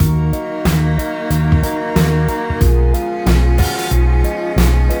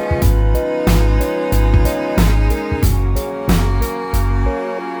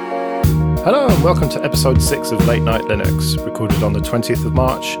welcome to episode 6 of Late Night Linux, recorded on the 20th of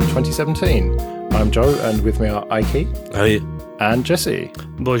March 2017. I'm Joe, and with me are Ike. Hi. And Jesse.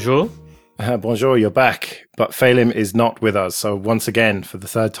 Bonjour. Bonjour, you're back, but Phelim is not with us. So once again, for the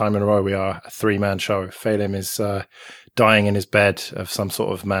third time in a row, we are a three-man show. Phelim is dying in his bed of some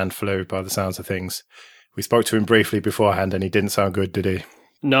sort of man flu by the sounds of things. We spoke to him briefly beforehand, and he didn't sound good, did he?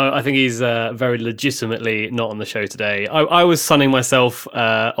 No, I think he's very legitimately not on the show today. I was sunning myself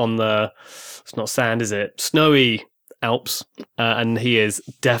on the, it's not sand, is it? Snowy Alps, and he is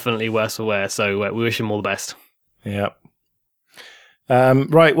definitely worse for wear, so we wish him all the best. Yeah.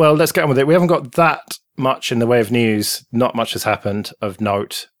 Right, well, let's get on with it. We haven't got that much in the way of news. Not much has happened of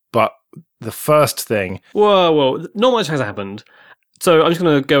note, but the first thing... Whoa, not much has happened. So I'm just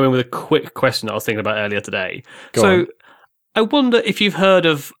going to go in with a quick question that I was thinking about earlier today. Go on. I wonder if you've heard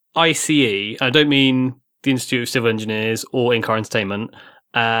of ICE. I don't mean the Institute of Civil Engineers or In-Car Entertainment.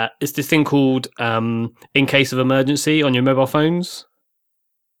 It's this thing called In Case of Emergency on your mobile phones.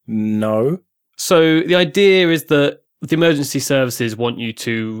 No. So the idea is that the emergency services want you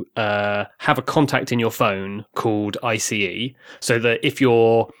to have a contact in your phone called ICE, so that if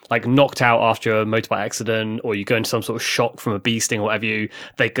you're like knocked out after a motorbike accident or you go into some sort of shock from a bee sting or whatever you,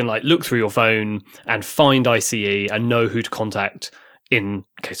 they can like look through your phone and find ICE and know who to contact in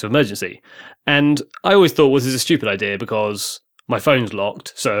case of emergency. And I always thought, well, this is a stupid idea because my phone's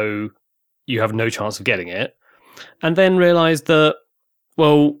locked, so you have no chance of getting it. And then realised that,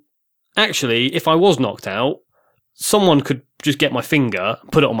 well, actually, if I was knocked out, someone could just get my finger,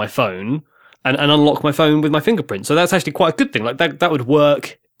 put it on my phone, and unlock my phone with my fingerprint. So that's actually quite a good thing. Like that would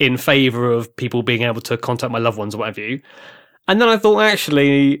work in favour of people being able to contact my loved ones or what have you. And then I thought,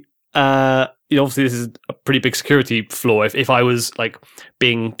 actually, obviously this is a pretty big security flaw. If I was like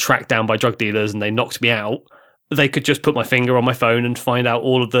being tracked down by drug dealers and they knocked me out, they could just put my finger on my phone and find out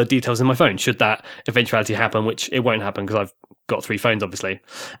all of the details in my phone, should that eventuality happen, which it won't happen because I've got 3 phones, obviously.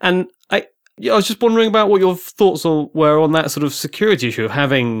 And I was just wondering about what your thoughts were on that sort of security issue of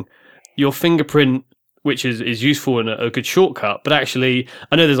having your fingerprint, which is useful and a good shortcut, but actually,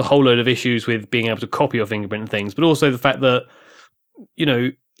 I know there's a whole load of issues with being able to copy your fingerprint and things, but also the fact that,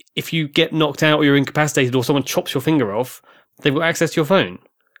 if you get knocked out or you're incapacitated or someone chops your finger off, they've got access to your phone.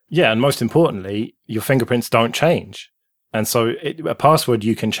 Yeah, and most importantly, your fingerprints don't change. And so a password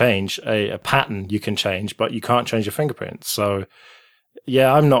you can change, a pattern you can change, but you can't change your fingerprints. So...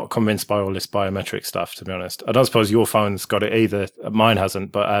 yeah, I'm not convinced by all this biometric stuff, to be honest. I don't suppose your phone's got it either. Mine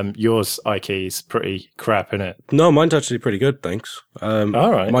hasn't, but yours, Ike, is pretty crap, isn't it? No, mine's actually pretty good, thanks. All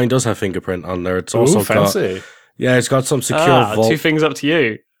right. Mine does have fingerprint on there. It's also fancy. It's got some secure vault. 2 fingers up to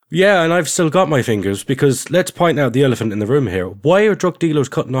you. Yeah, and I've still got my fingers, because let's point out the elephant in the room here. Why are drug dealers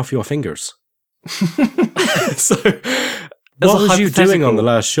cutting off your fingers? So... what was you doing on the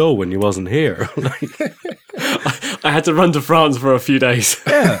last show when you wasn't here? I had to run to France for a few days.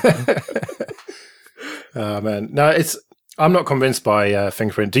 Yeah. Oh, man. No, I'm not convinced by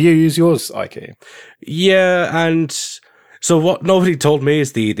fingerprint. Do you use yours, Ike? Yeah, and so what nobody told me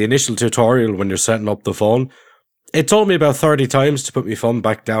is the initial tutorial when you're setting up the phone. It told me about 30 times to put my thumb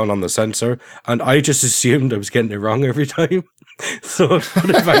back down on the sensor, and I just assumed I was getting it wrong every time. So I put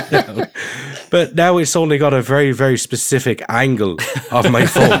it back down. But now it's only got a very, very specific angle of my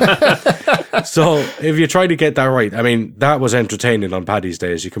phone. So if you try to get that right, I mean, that was entertaining on Paddy's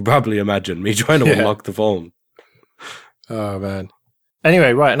Day, as you can probably imagine, me trying to unlock the phone. Oh, man.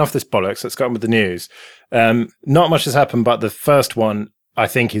 Anyway, right, enough this bollocks. Let's go on with the news. Not much has happened, but the first one, I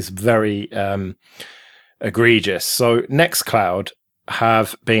think, is very egregious. So Nextcloud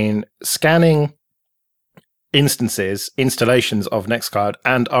have been scanning installations of Nextcloud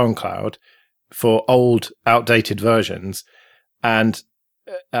and OwnCloud for old, outdated versions, and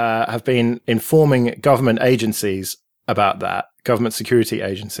have been informing government agencies about that, government security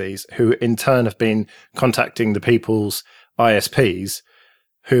agencies, who in turn have been contacting the people's ISPs,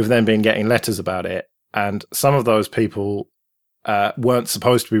 who have then been getting letters about it. And some of those people weren't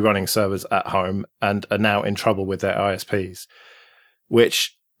supposed to be running servers at home and are now in trouble with their ISPs,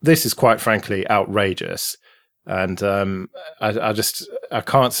 which this is quite frankly outrageous. And I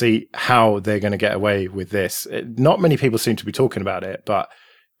can't see how they're going to get away with this. Not many people seem to be talking about it, but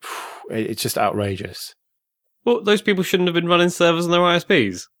it's just outrageous. Well, those people shouldn't have been running servers on their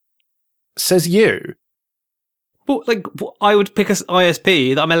ISPs. Says you. Well, I would pick an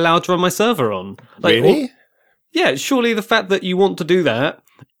ISP that I'm allowed to run my server on. Really? Yeah, surely the fact that you want to do that.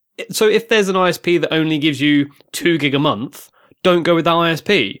 So if there's an ISP that only gives you 2 gig a month, don't go with that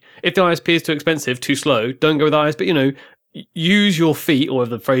ISP. If the ISP is too expensive, too slow, don't go with that ISP. use your feet, or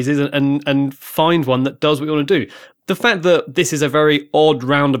whatever the phrase is, and find one that does what you want to do. The fact that this is a very odd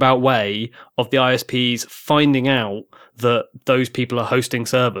roundabout way of the ISPs finding out that those people are hosting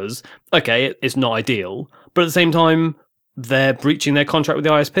servers, okay, it's not ideal, but at the same time, they're breaching their contract with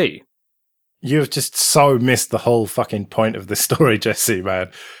the ISP. You've just so missed the whole fucking point of the story, Jesse, man.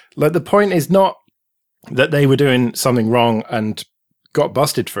 Like, the point is not that they were doing something wrong and got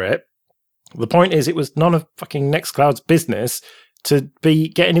busted for it. The point is it was none of fucking Nextcloud's business to be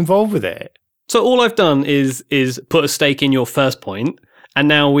getting involved with it. So all I've done is put a stake in your first point, and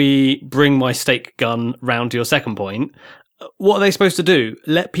now we bring my stake gun round to your second point. What are they supposed to do?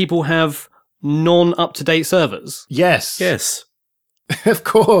 Let people have non-up-to-date servers? Yes. Yes. Of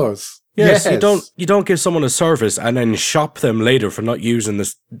course. Yes, you don't give someone a service and then shop them later for not using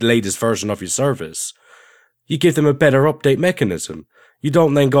the latest version of your service. You give them a better update mechanism. You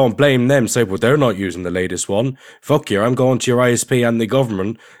don't then go and blame them, say, well, they're not using the latest one. Fuck you, I'm going to your ISP and the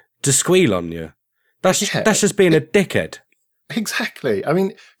government to squeal on you. That's just being a dickhead. Exactly. I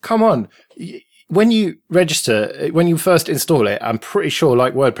mean, come on. When you register, when you first install it, I'm pretty sure,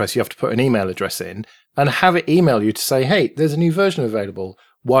 like WordPress, you have to put an email address in and have it email you to say, hey, there's a new version available.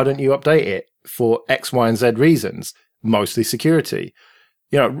 Why don't you update it for X, Y, and Z reasons? Mostly security.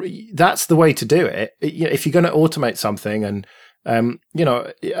 You know, that's the way to do it. If you're going to automate something and, you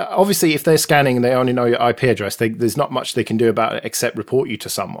know, obviously if they're scanning and they only know your IP address, there's not much they can do about it except report you to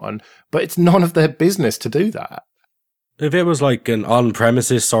someone, but it's none of their business to do that. If it was like an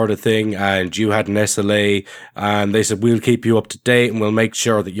on-premises sort of thing and you had an SLA and they said, we'll keep you up to date and we'll make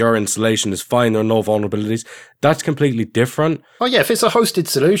sure that your installation is fine, there are no vulnerabilities, that's completely different. Oh yeah, if it's a hosted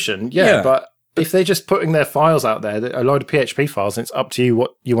solution, yeah. But if they're just putting their files out there, a load of PHP files, and it's up to you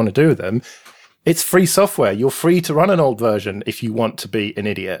what you want to do with them, it's free software. You're free to run an old version if you want to be an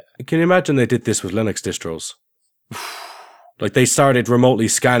idiot. Can you imagine they did this with Linux distros? Like, they started remotely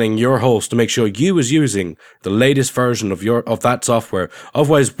scanning your host to make sure you was using the latest version of that software.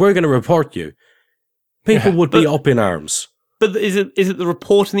 Otherwise, we're going to report you. People would be up in arms. But is it the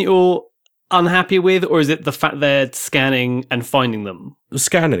reporting that you're unhappy with, or is it the fact they're scanning and finding them?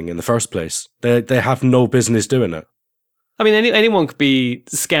 Scanning in the first place. They have no business doing it. I mean, anyone could be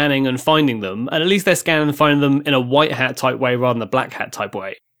scanning and finding them, and at least they're scanning and finding them in a white hat type way rather than a black hat type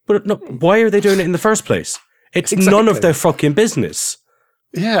way. But no, why are they doing it in the first place? It's none of their fucking business.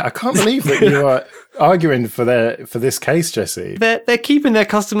 Yeah, I can't believe that you are arguing for this case, Jesse. They're keeping their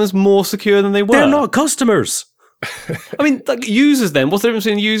customers more secure than they were. They're not customers. I mean, like, users then. What's the difference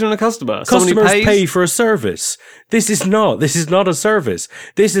between a user and a customer? Customers pay for a service. This is not a service.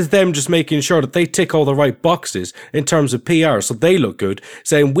 This is them just making sure that they tick all the right boxes in terms of PR so they look good,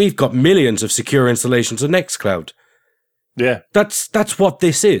 saying we've got millions of secure installations of Nextcloud. Yeah. That's what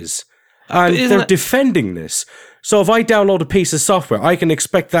this is. And they're defending this. So if I download a piece of software, I can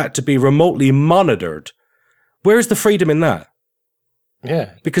expect that to be remotely monitored. Where's the freedom in that?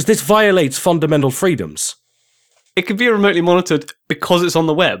 Yeah. Because this violates fundamental freedoms. It could be remotely monitored because it's on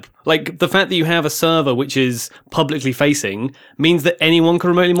the web. Like, the fact that you have a server which is publicly facing means that anyone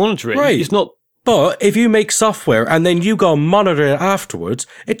can remotely monitor it. Right. It's not... But if you make software and then you go and monitor it afterwards,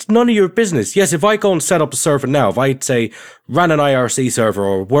 it's none of your business. Yes, if I go and set up a server now, if I'd say ran an IRC server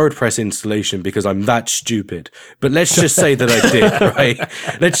or a WordPress installation because I'm that stupid, but let's just say that I did,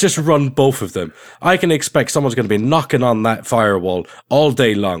 right? Let's just run both of them. I can expect someone's going to be knocking on that firewall all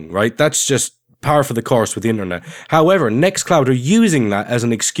day long, right? That's just par for the course with the internet. However, Nextcloud are using that as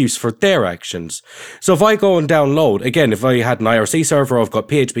an excuse for their actions. So if I go and download, again, if I had an IRC server, I've got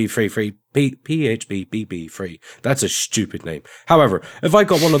PHP BB free. That's a stupid name. However, if I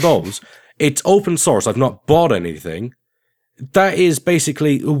got one of those, it's open source. I've not bought anything. That is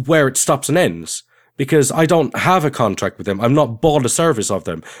basically where it stops and ends. Because I don't have a contract with them. I'm not bought a service of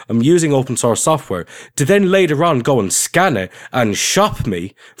them. I'm using open source software. To then later on go and scan it and shop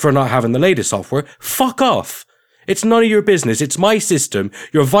me for not having the latest software, fuck off. It's none of your business. It's my system.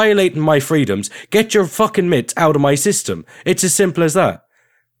 You're violating my freedoms. Get your fucking mitts out of my system. It's as simple as that.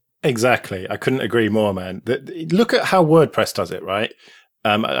 Exactly. I couldn't agree more, man. Look at how WordPress does it, right?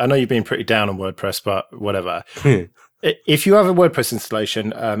 I know you've been pretty down on WordPress, but whatever. If you have a WordPress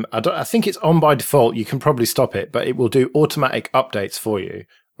installation, I think it's on by default. You can probably stop it, but it will do automatic updates for you,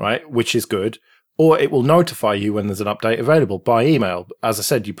 right? Which is good. Or it will notify you when there's an update available by email. As I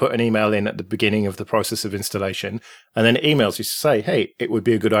said, you put an email in at the beginning of the process of installation, and then it emails you to say, hey, it would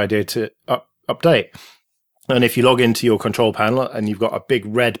be a good idea to update. And if you log into your control panel and you've got a big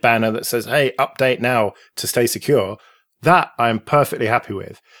red banner that says, hey, update now to stay secure, that I'm perfectly happy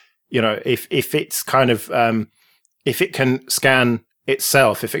with. You know, if it's kind of... if it can scan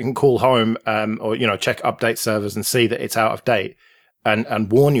itself, if it can call home or check update servers and see that it's out of date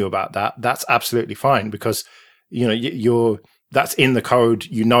and warn you about that, that's absolutely fine, because that's in the code.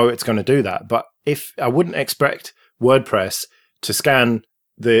 It's going to do that. But if I wouldn't expect WordPress to scan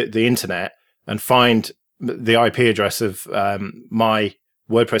the internet and find the IP address of my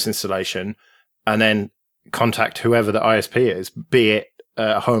WordPress installation and then contact whoever the ISP is, be it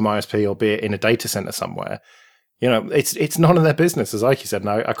a home ISP or be it in a data center somewhere. It's none of their business, as Ike said. And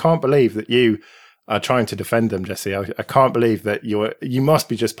I can't believe that you are trying to defend them, Jesse. I can't believe that you must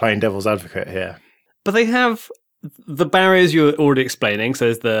be just playing devil's advocate here. But they have the barriers you're already explaining, so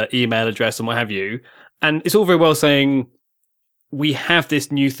there's the email address and what have you, and it's all very well saying we have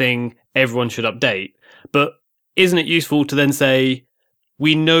this new thing everyone should update, but isn't it useful to then say,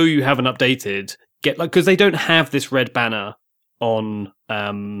 we know you haven't updated, because they don't have this red banner on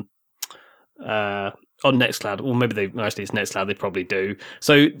Nextcloud, or maybe it's Nextcloud, they probably do.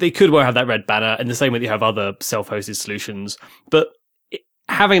 So they could well have that red banner in the same way that you have other self-hosted solutions. But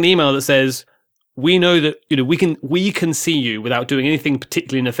having an email that says, we know that we can see you without doing anything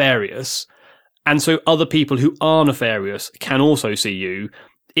particularly nefarious, and so other people who are nefarious can also see you.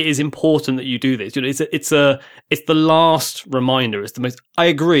 It is important that you do this. It's the last reminder. It's the most. I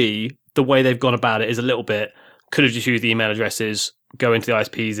agree. The way they've gone about it is a little bit. Could have just used the email addresses. Go into the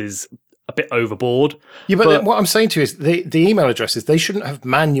ISPs is a bit overboard. Yeah, but what I'm saying to you is the email addresses, they shouldn't have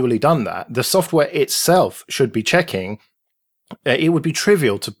manually done that. The software itself should be checking. It would be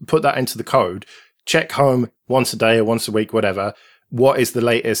trivial to put that into the code. Check home once a day or once a week, whatever. What is the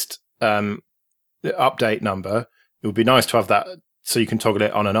latest update number? It would be nice to have that so you can toggle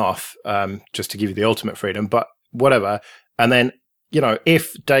it on and off, just to give you the ultimate freedom, but whatever. And then,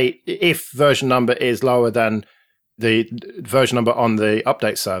 if version number is lower than the version number on the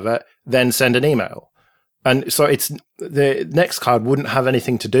update server, then send an email. And so the Nextcloud wouldn't have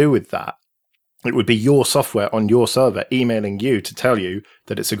anything to do with that. It would be your software on your server emailing you to tell you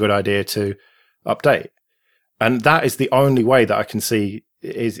that it's a good idea to update. And that is the only way that I can see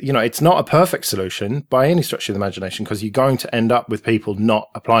is, it's not a perfect solution by any stretch of the imagination, because you're going to end up with people not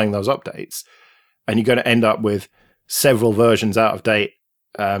applying those updates. And you're going to end up with several versions out of date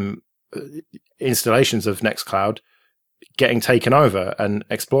installations of Nextcloud getting taken over and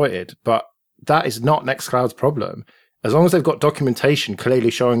exploited. But that is not Nextcloud's problem. As long as they've got documentation clearly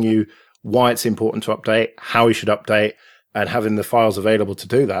showing you why it's important to update, how you should update, and having the files available to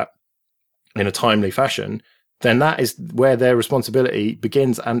do that in a timely fashion, then that is where their responsibility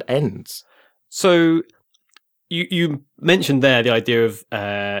begins and ends. So you mentioned there the idea of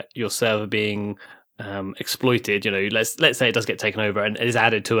your server being exploited. Let's say it does get taken over and it is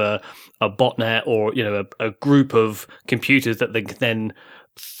added to a botnet or a group of computers that they can then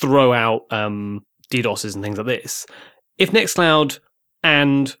throw out DDoSes and things like this. If Nextcloud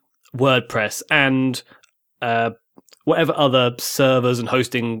and WordPress and whatever other servers and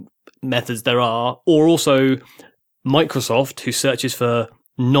hosting methods there are, or also Microsoft, who searches for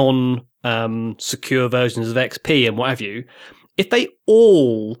non-secure versions of XP and what have you, if they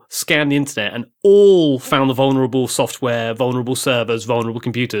all scanned the internet and all found the vulnerable software, vulnerable servers, vulnerable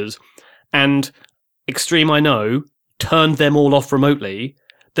computers, and Extreme, I know, turned them all off remotely,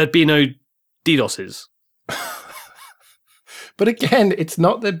 there'd be no DDoSes. But again, it's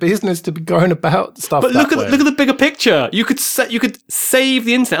not their business to be going about stuff. But look at the bigger picture. You could save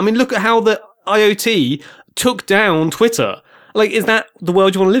the internet. I mean, look at how the IoT took down Twitter. Is that the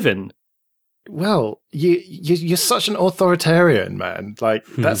world you want to live in? Well, you're such an authoritarian, man.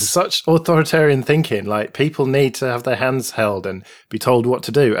 That's such authoritarian thinking. People need to have their hands held and be told what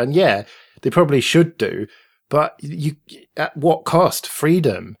to do. And yeah, they probably should do. But at what cost?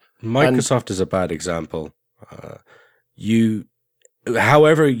 Freedom. Microsoft is a bad example.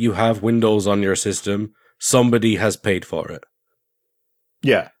 However you have Windows on your system, somebody has paid for it.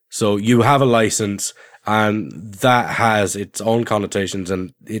 Yeah. So you have a license, and that has its own connotations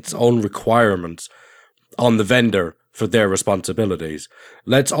and its own requirements on the vendor for their responsibilities.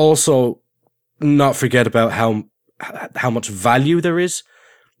 Let's also not forget about how much value there is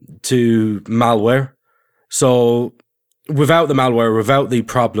to malware. So without the malware, without the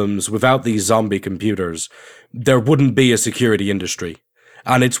problems, without these zombie computers, there wouldn't be a security industry,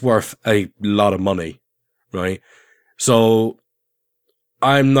 and it's worth a lot of money, right? So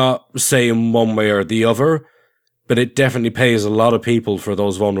I'm not saying one way or the other, but it definitely pays a lot of people for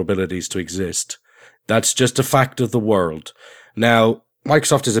those vulnerabilities to exist. That's just a fact of the world. Now,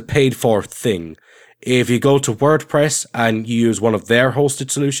 Microsoft is a paid-for thing. If you go to WordPress and you use one of their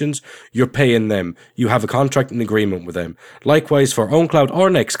hosted solutions, you're paying them. You have a contract and agreement with them. Likewise for OwnCloud or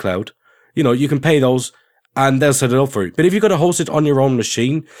Nextcloud, you can pay those, and they'll set it up for you. But if you're going to host it on your own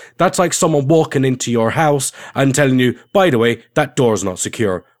machine, that's like someone walking into your house and telling you, by the way, that door's not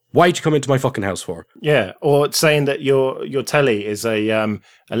secure. Why'd you come into my fucking house for? Yeah, or saying that your telly is a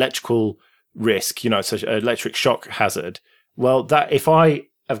electrical risk, it's an electric shock hazard. Well, that if I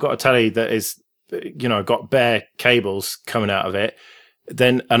have got a telly that is, got bare cables coming out of it,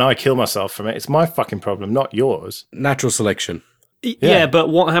 and I kill myself from it, it's my fucking problem, not yours. Natural selection. Yeah, but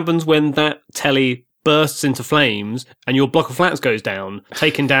what happens when that telly bursts into flames and your block of flats goes down,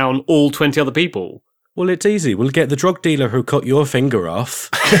 taking down all 20 other people? Well, it's easy. We'll get the drug dealer who cut your finger off,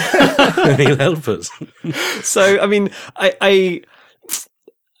 and he'll help us. So, I mean, I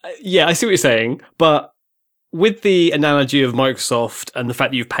see what you're saying, but with the analogy of Microsoft and the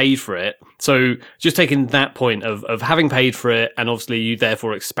fact that you've paid for it, so just taking that point of having paid for it, and obviously you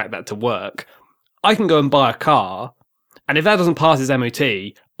therefore expect that to work, I can go and buy a car, and if that doesn't pass its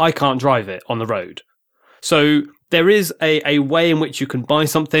MOT, I can't drive it on the road. So there is a way in which you can buy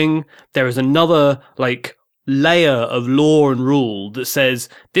something. There is another layer of law and rule that says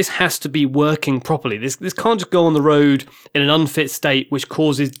this has to be working properly. This can't just go on the road in an unfit state which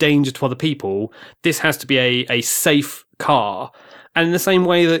causes danger to other people. This has to be a safe car. And in the same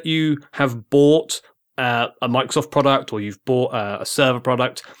way that you have bought a Microsoft product or you've bought a server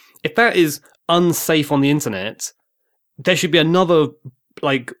product, if that is unsafe on the internet, there should be another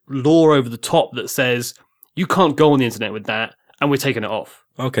law over the top that says you can't go on the internet with that, and we're taking it off.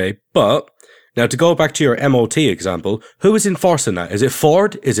 Okay, but now to go back to your MOT example, who is enforcing that? Is it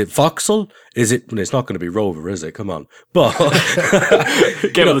Ford? Is it Vauxhall? Is it? It's not going to be Rover, is it? Come on. But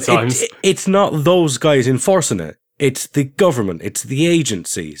get with the times. It's not those guys enforcing it. It's the government. It's the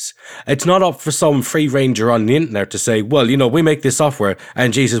agencies. It's not up for some free ranger on the internet to say, well, we make this software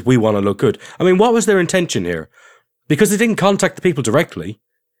and Jesus, we want to look good. I mean, what was their intention here? Because they didn't contact the people directly.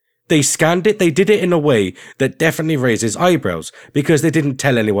 They scanned it. They did it in a way that definitely raises eyebrows because they didn't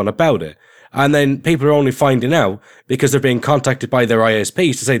tell anyone about it. And then people are only finding out because they're being contacted by their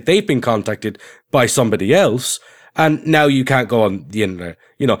ISPs to say they've been contacted by somebody else. And now you can't go on the internet.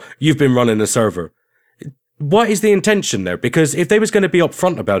 You've been running a server. What is the intention there? Because if they was going to be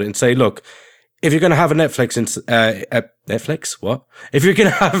upfront about it and say, look, if you're going to have a Netflix, If you're going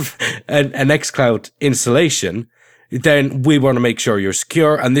to have an xCloud installation, then we want to make sure you're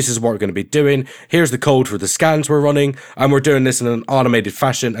secure, and this is what we're going to be doing. Here's the code for the scans we're running, and we're doing this in an automated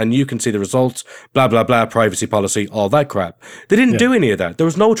fashion, and you can see the results, blah, blah, blah, privacy policy, all that crap. They didn't do any of that. There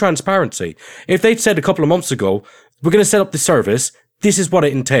was no transparency. If they'd said a couple of months ago, we're going to set up the service, this is what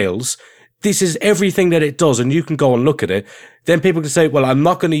it entails, this is everything that it does, and you can go and look at it, then people can say, well, I'm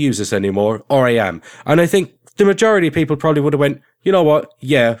not going to use this anymore, or I am. And I think the majority of people probably would have went, you know what?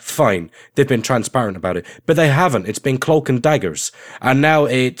 Yeah, fine. They've been transparent about it, but they haven't. It's been cloak and daggers. And now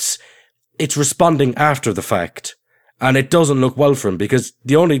it's responding after the fact. And it doesn't look well for them because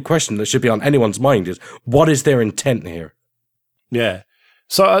the only question that should be on anyone's mind is what is their intent here? Yeah.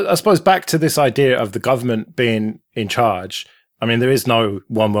 So I suppose back to this idea of the government being in charge. I mean, there is no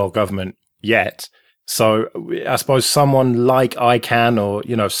one world government yet. So I suppose someone like ICANN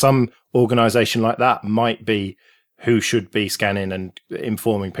or, some organization like that might be who should be scanning and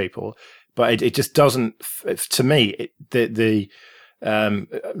informing people. But it just doesn't, to me, the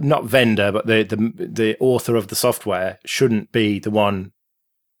not vendor, but the author of the software shouldn't be the one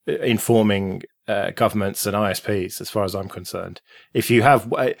informing governments and ISPs, as far as I'm concerned. If you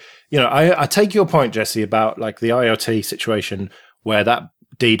have, I take your point, Jesse, about the IoT situation where that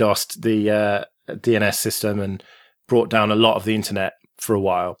DDoSed the DNS system and brought down a lot of the internet for a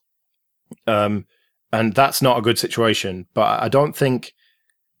while. And that's not a good situation. But I don't think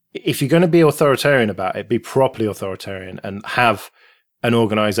if you're going to be authoritarian about it, be properly authoritarian and have an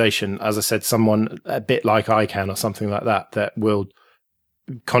organization, as I said, someone a bit like ICANN or something like that will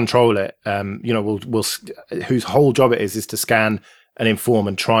control it. Will whose whole job it is to scan and inform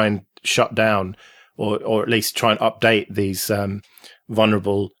and try and shut down or at least try and update these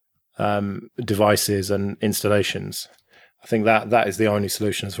vulnerable devices and installations. I think that is the only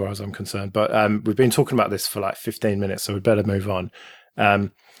solution as far as I'm concerned. But we've been talking about this for 15 minutes, so we'd better move on.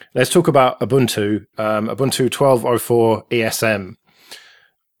 Let's talk about Ubuntu, Ubuntu 12.04 ESM,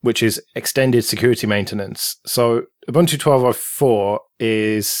 which is Extended Security Maintenance. So Ubuntu 12.04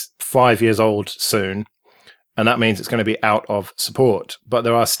 is 5 years old soon, and that means it's going to be out of support. But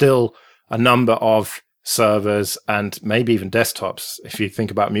there are still a number of servers and maybe even desktops, if you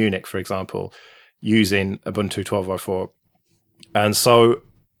think about Munich, for example, using Ubuntu 12.04. And so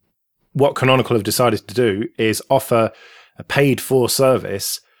what Canonical have decided to do is offer a paid-for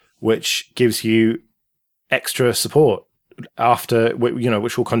service which gives you extra support after,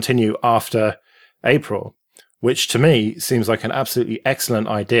 which will continue after April. which to me seems like an absolutely excellent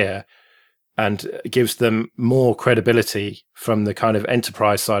idea and gives them more credibility from the kind of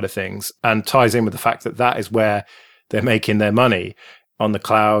enterprise side of things, and ties in with the fact that that is where they're making their money, on the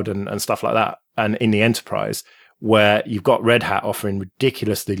cloud and stuff like that, and in the enterprise, where you've got Red Hat offering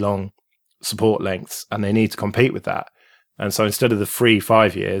ridiculously long support lengths, and they need to compete with that. And so instead of the free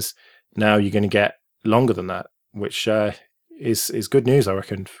 5 years, now you're going to get longer than that, which is good news, I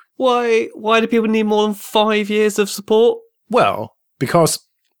reckon. Why do people need more than 5 years of support? Well, because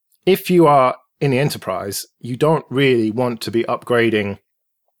if you are in the enterprise, you don't really want to be upgrading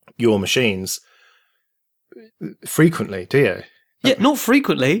your machines frequently, do you? Yeah, not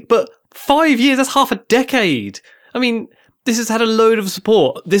frequently, but 5 years, that's half a decade. I mean, this has had a load of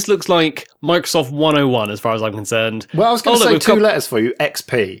support. This looks like Microsoft 101 as far as I'm concerned. Well, I was going to say two letters for you,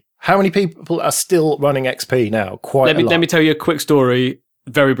 XP. How many people are still running XP now? Quite a lot. Let me tell you a quick story,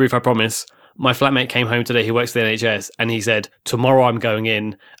 very brief, I promise. My flatmate came home today, he works for the NHS, and he said, tomorrow I'm going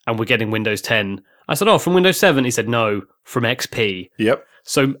in and we're getting Windows 10. I said, oh, from Windows 7? He said, no, from XP. Yep.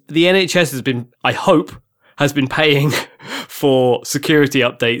 So the NHS has been, I hope, has been paying for security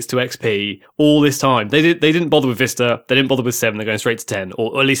updates to XP all this time. They didn't bother with Vista, they didn't bother with 7, they're going straight to 10,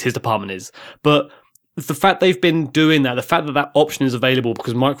 or at least his department is. But the fact they've been doing that, the fact that that option is available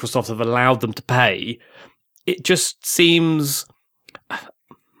because Microsoft have allowed them to pay, it just seems...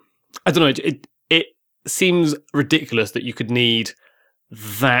 I don't know. It seems ridiculous that you could need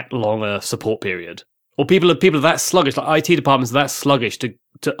that long a support period, or people are that sluggish. Like IT departments are that sluggish to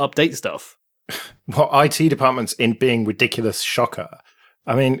update stuff. Well, IT departments in being ridiculous shocker.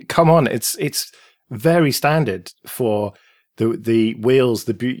 I mean, come on, it's very standard for the wheels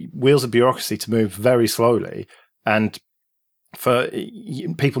of bureaucracy to move very slowly, and for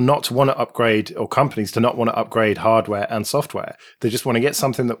people not to want to upgrade, or companies to not want to upgrade hardware and software. They just want to get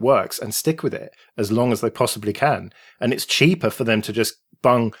something that works and stick with it as long as they possibly can. And it's cheaper for them to just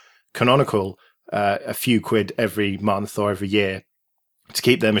bung Canonical a few quid every month or every year to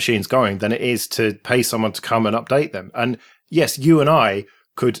keep their machines going than it is to pay someone to come and update them. And yes, you and I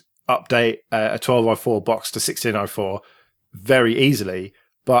could update a 1204 box to 1604 very easily,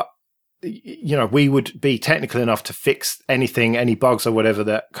 but you know, we would be technical enough to fix any bugs or whatever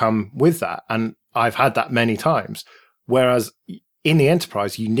that come with that. And I've had that many times. Whereas in the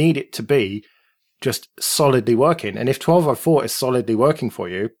enterprise, you need it to be just solidly working. And if 1204 is solidly working for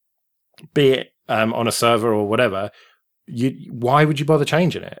you, be it on a server or whatever, why would you bother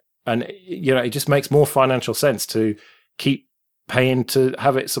changing it? And, you know, it just makes more financial sense to keep paying to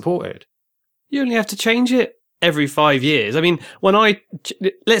have it supported. You only have to change it every 5 years. I mean,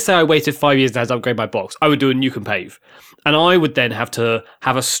 let's say I waited 5 years to upgrade my box, I would do a nuke and pave. And I would then have to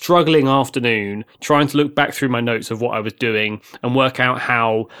have a struggling afternoon trying to look back through my notes of what I was doing and work out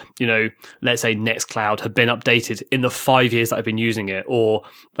how, you know, let's say Nextcloud had been updated in the 5 years that I've been using it, or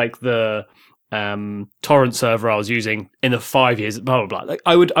like the torrent server I was using in the 5 years, blah, blah, blah. Like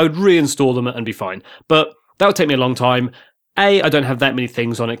I would reinstall them and be fine. But that would take me a long time. A, I don't have that many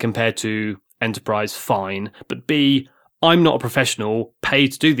things on it compared to enterprise, fine, but B, I'm not a professional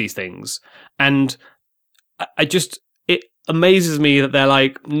paid to do these things. And it amazes me that they're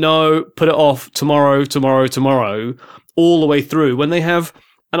like, no, put it off tomorrow, all the way through, when they have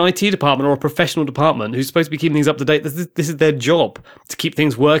an IT department or a professional department who's supposed to be keeping things up to date. This is their job, to keep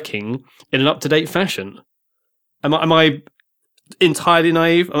things working in an up-to-date fashion. Am I entirely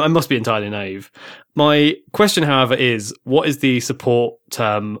naive? I must be entirely naive. My question, however, is, what is the support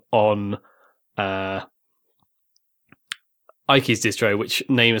term on Ike's distro, which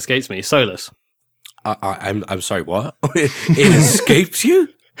name escapes me? Solus. I'm sorry, what? It escapes you?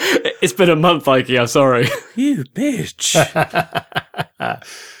 It's been a month, Ike, I'm sorry. You bitch.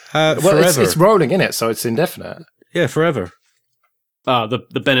 Well, forever. it's rolling in it, so it's indefinite. Yeah, forever.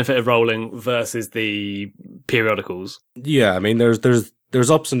 The benefit of rolling versus the periodicals. Yeah, I mean,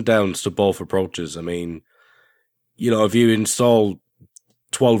 there's ups and downs to both approaches. I mean, you know, if you install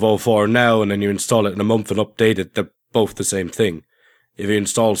 1204 now and then you install it in a month and update it, they're both the same thing. If you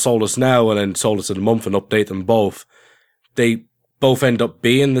install Solus now and then Solus in a month and update them both, they both end up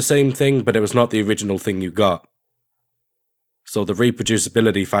being the same thing, but it was not the original thing you got. So the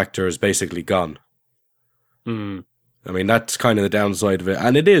reproducibility factor is basically gone. Mm. I mean, that's kind of the downside of it.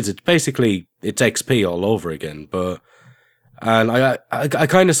 And it's XP all over again. And I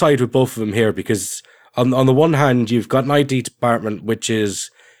kind of side with both of them here, because on the one hand, you've got an IT department which is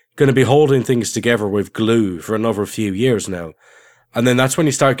going to be holding things together with glue for another few years now. And then that's when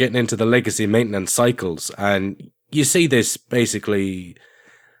you start getting into the legacy maintenance cycles. And you see this basically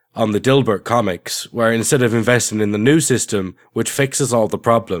on the Dilbert comics, where instead of investing in the new system, which fixes all the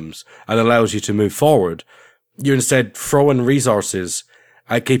problems and allows you to move forward, you're instead throwing resources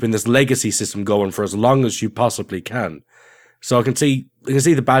at keeping this legacy system going for as long as you possibly can. So I can see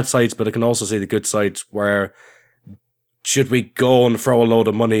the bad sides, but I can also see the good sides where should we go and throw a load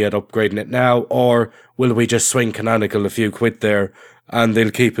of money at upgrading it now, or will we just swing Canonical a few quid there and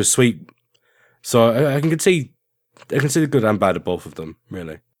they'll keep us sweet? So I can see the good and bad of both of them,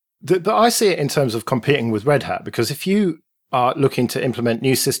 really. But I see it in terms of competing with Red Hat, because if you are looking to implement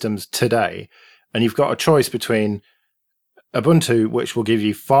new systems today and you've got a choice between Ubuntu, which will give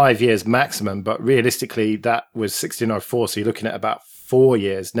you 5 years maximum, but realistically that was 1604, so you're looking at about 4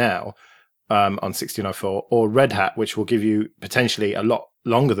 years now on 1604, or Red Hat, which will give you potentially a lot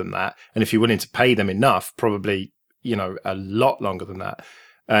longer than that, and if you're willing to pay them enough, probably a lot longer than that.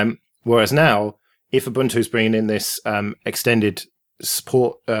 Whereas now, if Ubuntu is bringing in this extended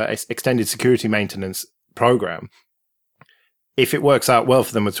support, extended security maintenance program, if it works out well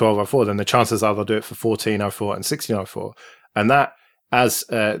for them with 1204, then the chances are they'll do it for 1404 and 1604. And that, as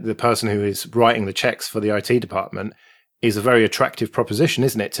the person who is writing the checks for the IT department, is a very attractive proposition,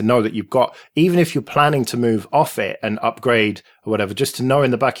 isn't it? To know that you've got, even if you're planning to move off it and upgrade or whatever, just to know in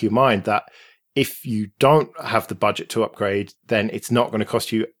the back of your mind that if you don't have the budget to upgrade, then it's not going to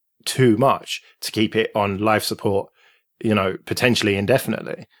cost you too much to keep it on life support, potentially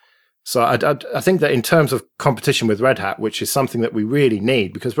indefinitely. So I think that in terms of competition with Red Hat, which is something that we really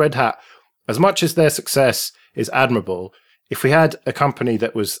need, because Red Hat, as much as their success is admirable, if we had a company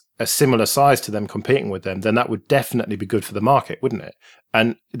that was a similar size to them competing with them, then that would definitely be good for the market, wouldn't it?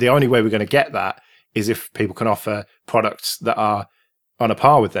 And the only way we're going to get that is if people can offer products that are on a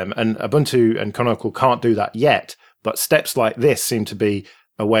par with them. And Ubuntu and Canonical can't do that yet, but steps like this seem to be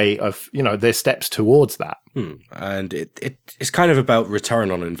a way of, there's steps towards that. And it's kind of about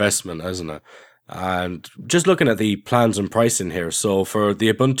return on investment, isn't it? And just looking at the plans and pricing here. So for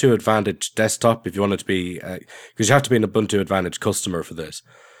the Ubuntu Advantage desktop, if you want it to be, because you have to be an Ubuntu Advantage customer for this.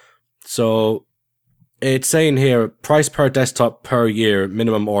 So it's saying here, price per desktop per year,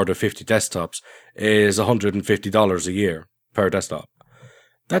 minimum order 50 desktops, is $150 a year per desktop.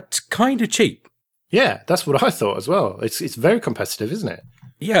 That's kind of cheap. Yeah, that's what I thought as well. It's very competitive, isn't it?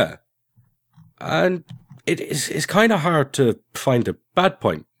 Yeah. And it's kind of hard to find a bad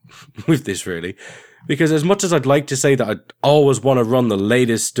point with this, really, because as much as I'd like to say that I'd always want to run the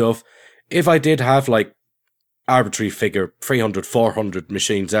latest stuff, if I did have like arbitrary figure 300, 400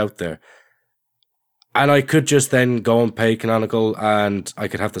 machines out there, and I could just then go and pay Canonical and I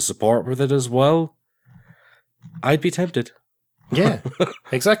could have the support with it as well, I'd be tempted. Yeah,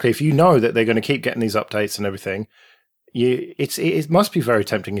 exactly. If you know that they're going to keep getting these updates and everything, it must be very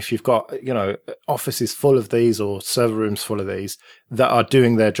tempting if you've got offices full of these or server rooms full of these that are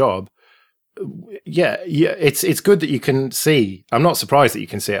doing their job. Yeah, it's good that you can see. I'm not surprised that you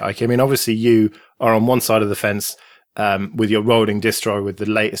can see it, Ike. I mean, obviously you are on one side of the fence with your rolling distro with the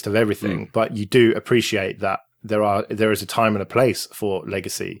latest of everything, but you do appreciate that there is a time and a place for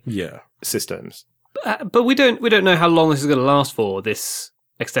legacy systems. But we don't know how long this is going to last for, this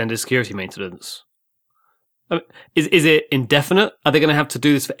extended security maintenance. I mean, is it indefinite? Are they going to have to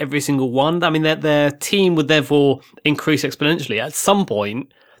do this for every single one? I mean, their team would therefore increase exponentially. At some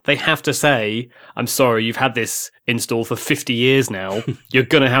point, they have to say, I'm sorry, you've had this install for 50 years now. You're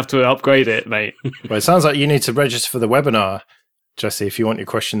going to have to upgrade it, mate. Well, it sounds like you need to register for the webinar, Jesse, if you want your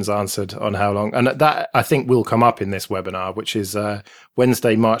questions answered on how long. And that, I think, will come up in this webinar, which is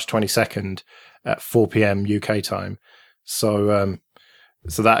Wednesday, March 22nd at 4 p.m. UK time. So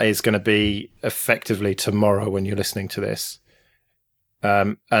that is going to be effectively tomorrow when you're listening to this.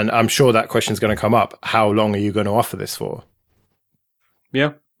 And I'm sure that question is going to come up. How long are you going to offer this for?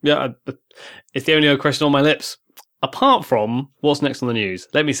 Yeah. It's the only other question on my lips. Apart from what's next on the news.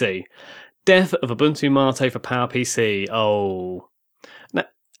 Let me see. Death of Ubuntu Mate for PowerPC. Oh. Now,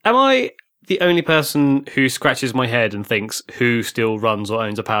 am I the only person who scratches my head and thinks who still runs or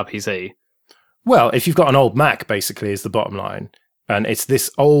owns a PowerPC? Well, if you've got an old Mac, basically, is the bottom line. And it's this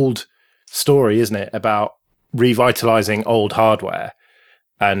old story, isn't it, about revitalizing old hardware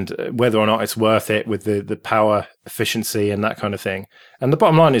and whether or not it's worth it with the power efficiency and that kind of thing. And the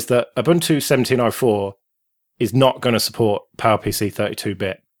bottom line is that Ubuntu 17.04 is not going to support PowerPC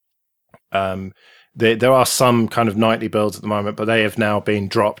 32-bit. There are some kind of nightly builds at the moment, but they have now been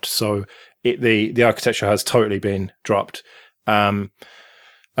dropped. So the architecture has totally been dropped. And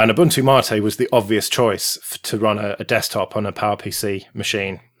Ubuntu Mate was the obvious choice to run a desktop on a PowerPC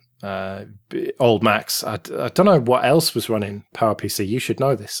machine. Old Macs. I don't know what else was running PowerPC. You should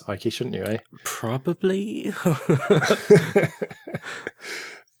know this, Ike, shouldn't you, eh? Probably.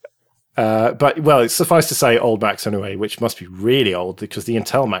 But, well, it's suffice to say old Macs anyway, which must be really old because the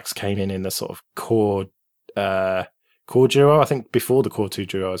Intel Macs came in the sort of Core Core Duo. I think before the Core 2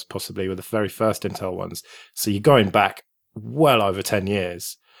 Duos, possibly were the very first Intel ones. So you're going back well over 10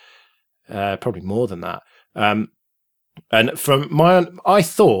 years, probably more than that. And I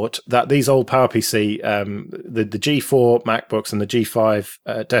thought that these old PowerPC, the G4 MacBooks and the G5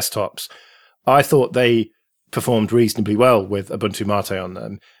 desktops, I thought they performed reasonably well with Ubuntu Mate on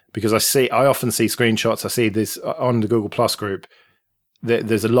them, because I often see screenshots. I see this on the Google Plus group.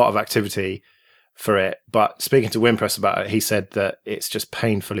 There's a lot of activity for it, but speaking to Wimpress about it, he said that it's just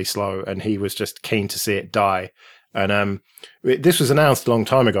painfully slow, and he was just keen to see it die. And this was announced a long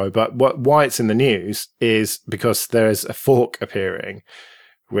time ago, but why it's in the news is because there's a fork appearing,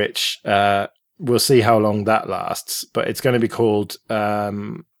 which we'll see how long that lasts. But it's going to be called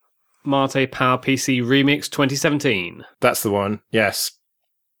Mate PowerPC Remix 2017. That's the one, yes.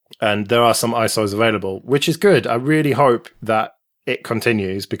 And there are some ISOs available, which is good. I really hope that it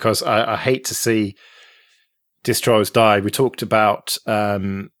continues, because I hate to see distros die. We talked about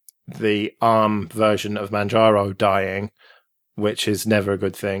the ARM version of Manjaro dying, which is never a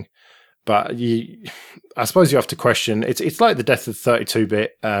good thing. But I suppose you have to question. It's like the death of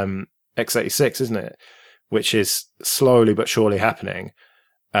 32-bit x86, isn't it? Which is slowly but surely happening,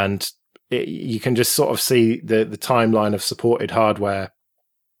 and you can just sort of see the timeline of supported hardware.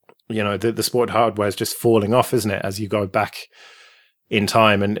 You know, the supported hardware is just falling off, isn't it, as you go back in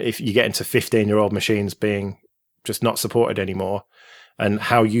time, and if you get into 15-year-old machines being just not supported anymore. And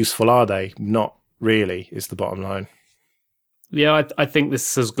how useful are they? Not really, is the bottom line. Yeah, I think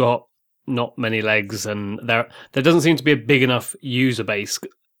this has got not many legs, and there doesn't seem to be a big enough user base.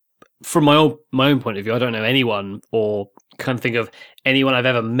 From my own point of view, I don't know anyone, or can't think of anyone I've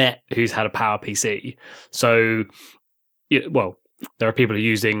ever met who's had a PowerPC. So, well, there are people who are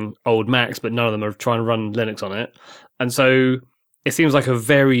using old Macs, but none of them are trying to run Linux on it. And so it seems like a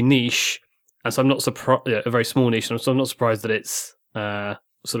very niche, and so I'm not surprised, a very small niche, and so I'm not surprised that it's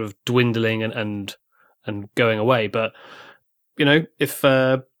sort of dwindling and going away. But if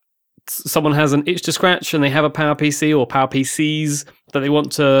someone has an itch to scratch and they have a PowerPC or PowerPCs that they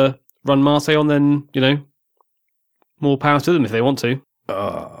want to run Mate on, then more power to them if they want to.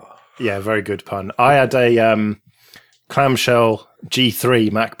 Yeah, very good pun. I had a clamshell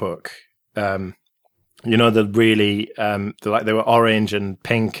G3 MacBook. The really they were orange and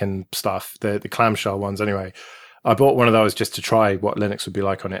pink and stuff. The clamshell ones, anyway. I bought one of those just to try what Linux would be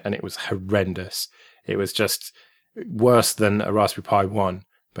like on it, and it was horrendous. It was just worse than a Raspberry Pi 1,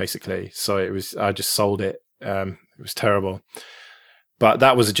 basically. So I just sold it. It was terrible. But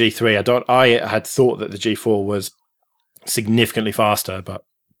that was a G3. I had thought that the G4 was significantly faster, but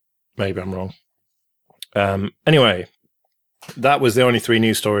maybe I'm wrong. Anyway, that was the only 3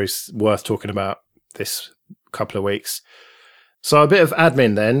 news stories worth talking about this couple of weeks. So a bit of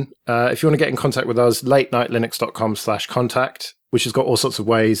admin then. If you want to get in contact with us, latenightlinux.com/contact, which has got all sorts of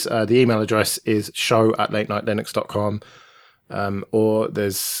ways. The email address is show@latenightlinux.com, or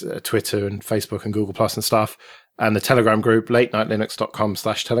there's Twitter and Facebook and Google Plus and stuff. And the Telegram group,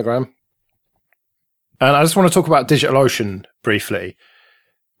 latenightlinux.com/telegram. And I just want to talk about DigitalOcean briefly.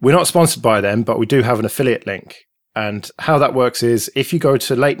 We're not sponsored by them, but we do have an affiliate link. And how that works is if you go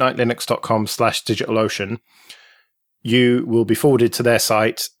to latenightlinux.com/DigitalOcean, you will be forwarded to their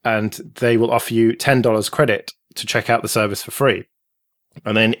site, and they will offer you $10 credit to check out the service for free.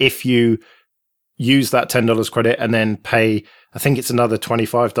 And then if you use that $10 credit and then pay, I think it's another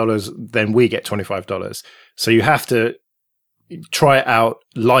 $25, then we get $25. So you have to try it out,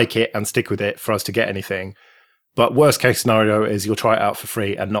 like it, and stick with it for us to get anything. But worst case scenario is you'll try it out for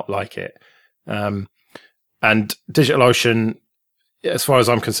free and not like it. And DigitalOcean, as far as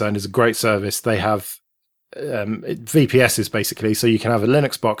I'm concerned, is a great service. They have VPSs basically, so you can have a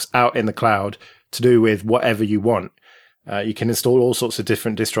Linux box out in the cloud to do with whatever you want. You can install all sorts of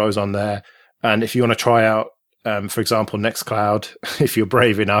different distros on there, and if you want to try out, for example, Nextcloud, if you're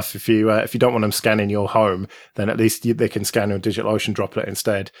brave enough, if you don't want them scanning your home, then at least they can scan your DigitalOcean droplet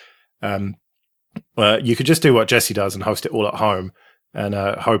instead. You could just do what Jesse does and host it all at home, and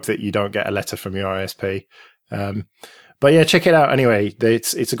hope that you don't get a letter from your ISP. But yeah, check it out anyway.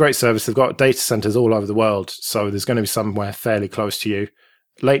 It's a great service. They've got data centers all over the world, so there's going to be somewhere fairly close to you.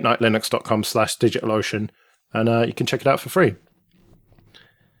 latenightlinux.com/DigitalOcean, and you can check it out for free.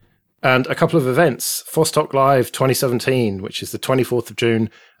 And a couple of events. Vostok Live 2017, which is the 24th of June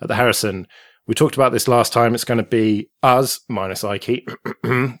at the Harrison. We talked about this last time. It's going to be us, minus Ike,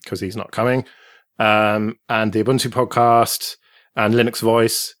 because he's not coming, and the Ubuntu podcast, and Linux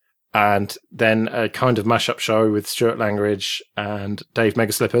Voice, and then a kind of mashup show with Stuart Langridge and Dave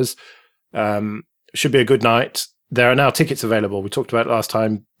Megaslippers. Should be a good night. There are now tickets available. We talked about it last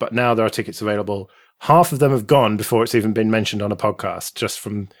time, but now there are tickets available half of them have gone before it's even been mentioned on a podcast, just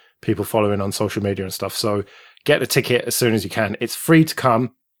from people following on social media and stuff. So get a ticket as soon as you can. It's free to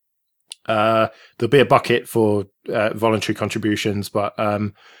come. There'll be a bucket for voluntary contributions, but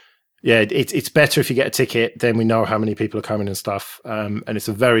it's better if you get a ticket. Then we know how many people are coming and stuff. And it's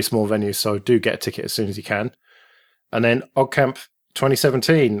a very small venue, so do get a ticket as soon as you can. And then OggCamp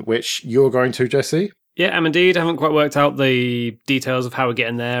 2017, which you're going to, Jesse. Yeah, I'm indeed. I haven't quite worked out the details of how we're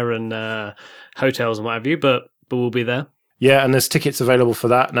getting there and hotels and what have you, but we'll be there. Yeah, and there's tickets available for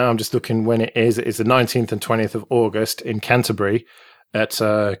that now. I'm just looking when it is. It's the 19th and 20th of August in Canterbury at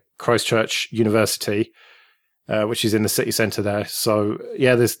Christchurch University, which is in the city centre there. So,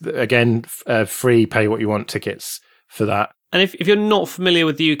 yeah, there's, again, free pay what you want tickets for that. And if you're not familiar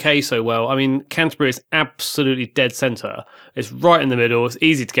with the UK so well, I mean, Canterbury is absolutely dead centre. It's right in the middle. It's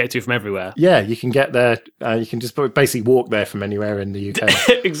easy to get to from everywhere. Yeah, you can get there. You can just basically walk there from anywhere in the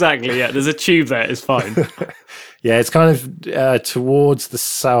UK. Exactly, yeah. There's a tube there. It's fine. Yeah, it's kind of towards the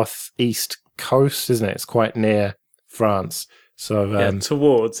southeast coast, isn't it? It's quite near France. So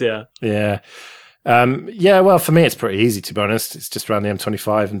towards, yeah. Yeah. Well, for me, it's pretty easy, to be honest. It's just around the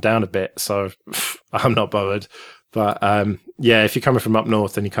M25 and down a bit. So I'm not bothered. But if you're coming from up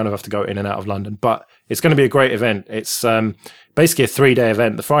north, then you kind of have to go in and out of London. But it's going to be a great event. It's basically a 3-day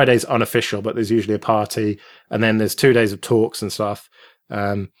event. The Friday's unofficial, but there's usually a party. And then there's 2 days of talks and stuff.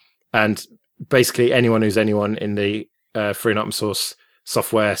 And basically anyone who's anyone in the free and open source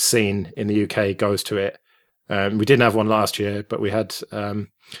software scene in the UK goes to it. We didn't have one last year, but we had, I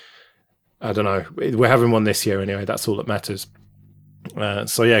don't know, we're having one this year anyway. That's all that matters.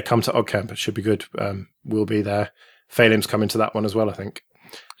 So yeah, come to OggCamp. It should be good. We'll be there. Phelim's coming to that one as well, I think.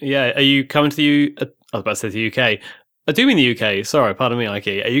 Yeah, are you coming to the I was about to say the UK. I do mean the UK. Sorry, pardon me, Ike.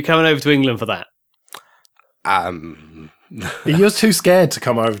 Are you coming over to England for that? You're too scared to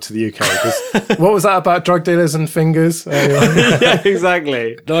come over to the UK. 'Cause what was that about drug dealers and fingers? Yeah,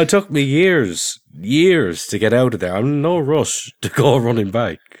 exactly. No, it took me years to get out of there. I'm in no rush to go running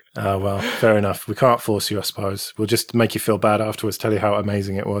back. Oh, well, fair enough. We can't force you, I suppose. We'll just make you feel bad afterwards, tell you how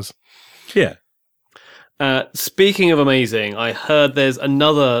amazing it was. Yeah. Speaking of amazing, I heard there's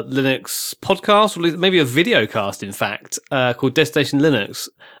another Linux podcast, or maybe a video cast, in fact, called Destination Linux,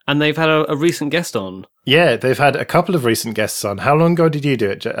 and they've had a recent guest on. Yeah, they've had a couple of recent guests on. How long ago did you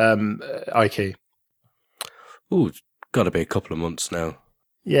do it, Ike? Ooh, it's got to be a couple of months now.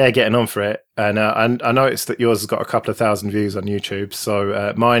 Yeah, getting on for it. And I noticed that yours has got a couple of thousand views on YouTube.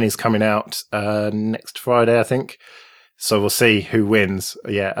 So mine is coming out next Friday, I think. So we'll see who wins.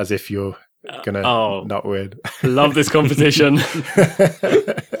 Yeah, as if you're going to not win. Love this competition.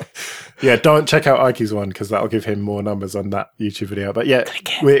 Yeah, don't check out Ike's one because that'll give him more numbers on that YouTube video. But yeah,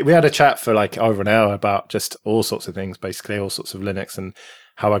 we had a chat for like over an hour about just all sorts of things, basically all sorts of Linux and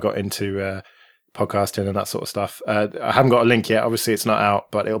how I got into podcasting and that sort of stuff. I haven't got a link yet. Obviously, it's not out,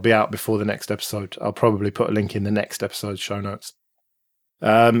 but it'll be out before the next episode. I'll probably put a link in the next episode's show notes.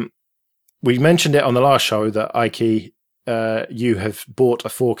 We mentioned it on the last show that Ike, you have bought a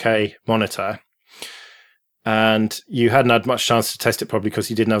 4K monitor, and you hadn't had much chance to test it probably because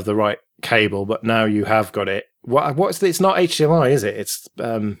you didn't have the right cable, but now you have got it. What's it's not HDMI, is it? It's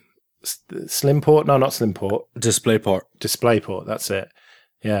Slim port? No, not Slim port. DisplayPort. DisplayPort, that's it.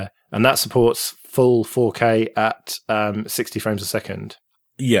 Yeah. And that supports full 4K at 60 frames a second.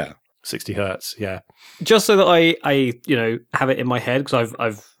 Yeah. 60 hertz, yeah. Just so that I have it in my head, because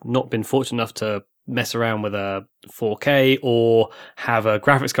I've not been fortunate enough to mess around with a 4K or have a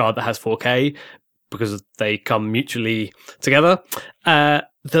graphics card that has 4K because they come mutually together.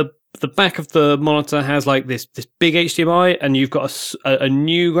 The back of the monitor has like this big HDMI, and you've got a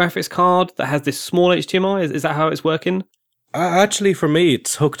new graphics card that has this small HDMI. Is that how it's working? Actually, for me,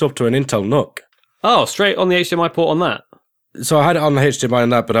 it's hooked up to an Intel NUC. Oh, straight on the HDMI port on that? So I had it on the HDMI on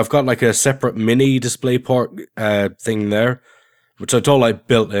that, but I've got like a separate mini DisplayPort thing there, which I told I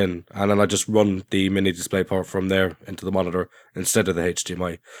built in, and then I just run the mini DisplayPort from there into the monitor instead of the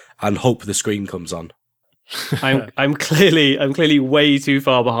HDMI, and hope the screen comes on. I'm clearly way too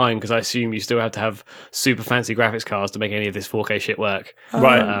far behind because I assume you still have to have super fancy graphics cards to make any of this 4K shit work.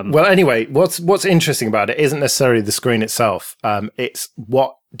 Right. Well, anyway, what's interesting about it isn't necessarily the screen itself. It's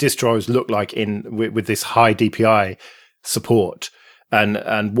what distros look like with this high DPI support,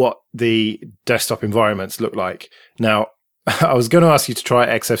 and what the desktop environments look like. Now, I was going to ask you to try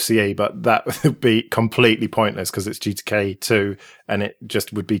XFCE, but that would be completely pointless because it's GTK2 and it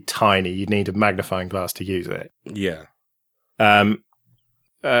just would be tiny. You'd need a magnifying glass to use it. Yeah.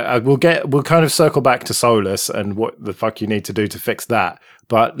 We'll kind of circle back to Solus and what the fuck you need to do to fix that.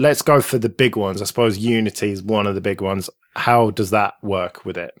 But let's go for the big ones. I suppose Unity is one of the big ones. How does that work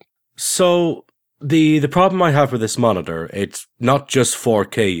with it? So The problem I have with this monitor, it's not just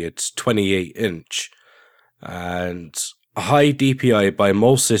 4K, it's 28-inch. And high DPI by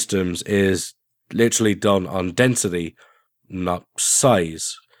most systems is literally done on density, not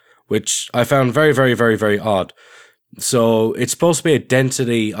size, which I found very, very, very, very odd. So it's supposed to be a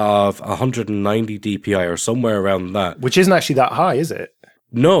density of 190 DPI or somewhere around that. Which isn't actually that high, is it?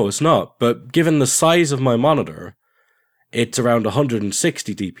 No, it's not. But given the size of my monitor, it's around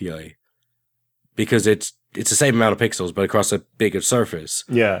 160 DPI because it's the same amount of pixels but across a bigger surface.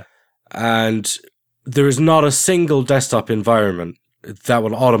 Yeah. And there is not a single desktop environment that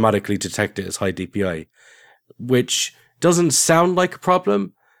will automatically detect it as high DPI, which doesn't sound like a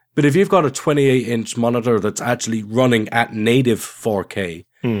problem. But if you've got a 28-inch monitor that's actually running at native 4K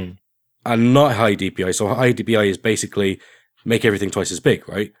and not high DPI, so high DPI is basically make everything twice as big,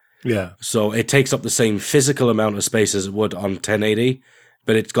 right? Yeah. So it takes up the same physical amount of space as it would on 1080,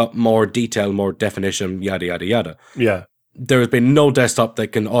 but it's got more detail, more definition, yada, yada, yada. Yeah. There has been no desktop that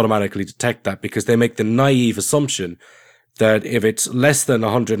can automatically detect that because they make the naive assumption that if it's less than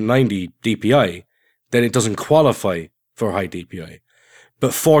 190 DPI, then it doesn't qualify for high DPI.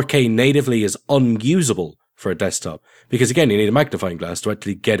 But 4K natively is unusable for a desktop because, again, you need a magnifying glass to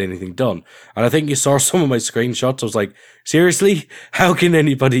actually get anything done. And I think you saw some of my screenshots. I was like, seriously? How can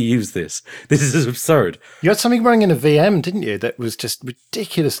anybody use this? This is absurd. You had something running in a VM, didn't you, that was just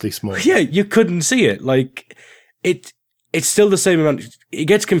ridiculously small? Yeah, you couldn't see it. Like, it's still the same amount. It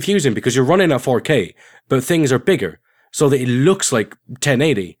gets confusing because you're running at 4K, but things are bigger. So that it looks like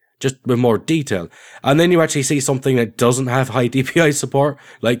 1080. Just with more detail. And then you actually see something that doesn't have high DPI support,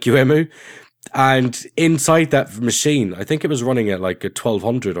 like QEMU. And inside that machine, I think it was running at like a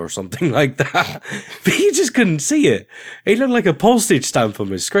 1200 or something like that. But you just couldn't see it. It looked like a postage stamp on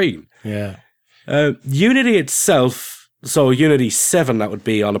my screen. Yeah. Unity itself, so Unity 7, that would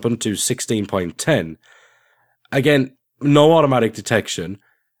be on Ubuntu 16.10. Again, no automatic detection.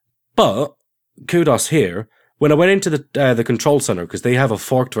 But, kudos here, when I went into the control center, because they have a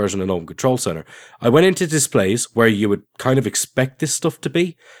forked version of Gnome Control Center, I went into displays where you would kind of expect this stuff to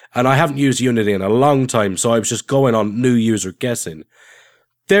be, and I haven't used Unity in a long time, so I was just going on new user guessing.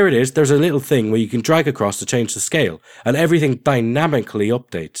 There it is. There's a little thing where you can drag across to change the scale, and everything dynamically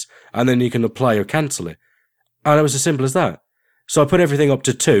updates, and then you can apply or cancel it. And it was as simple as that. So I put everything up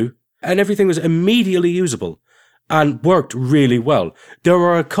to 2, and everything was immediately usable, and worked really well. There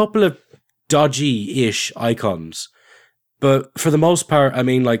were a couple of dodgy-ish icons. But for the most part, I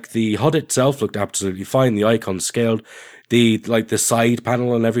mean, like, the HUD itself looked absolutely fine. The icons scaled. The side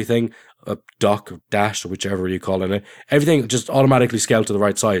panel and everything, dock or dash or whichever you're calling it, everything just automatically scaled to the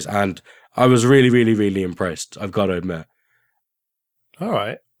right size. And I was really, really, really impressed, I've got to admit. All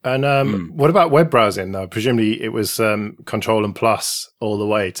right. And what about web browsing, though? Presumably it was Control and Plus all the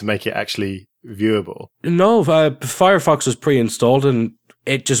way to make it actually viewable. No, Firefox was pre-installed and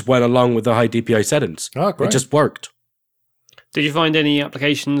it just went along with the high DPI settings. Oh, great. It just worked. Did you find any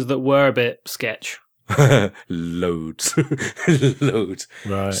applications that were a bit sketch? Loads.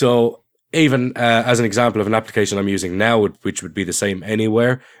 Right. So even as an example of an application I'm using now, which would be the same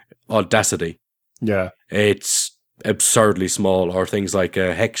anywhere, Audacity. Yeah. It's absurdly small, or things like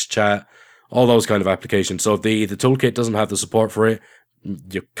HexChat, all those kind of applications. So if the toolkit doesn't have the support for it,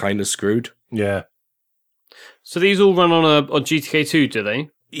 you're kind of screwed. Yeah. So these all run on GTK2, do they?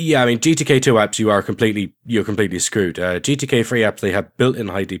 Yeah, I mean, GTK2 apps, you're completely screwed. GTK3 apps, they have built-in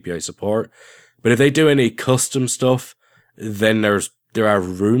high DPI support, but if they do any custom stuff, then there are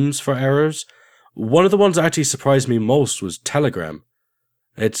rooms for errors. One of the ones that actually surprised me most was Telegram.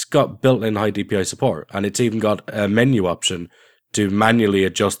 It's got built-in high DPI support, and it's even got a menu option to manually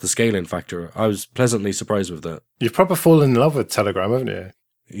adjust the scaling factor. I was pleasantly surprised with that. You've probably fallen in love with Telegram, haven't you?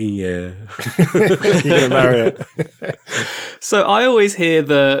 Yeah. You're going to marry it. So I always hear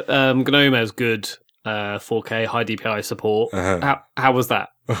that GNOME has good 4K high DPI support. Uh-huh. How was that?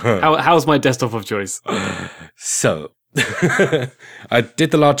 How's my desktop of choice? So, I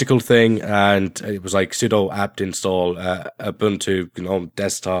did the logical thing, and it was like sudo apt install Ubuntu GNOME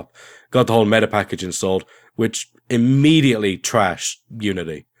desktop, got the whole meta package installed, which immediately trashed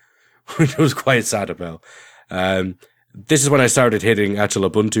Unity, which I was quite sad about. This is when I started hitting actual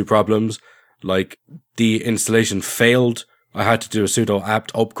Ubuntu problems. Like, the installation failed. I had to do a sudo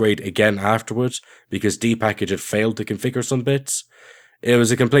apt upgrade again afterwards because dpackage had failed to configure some bits. It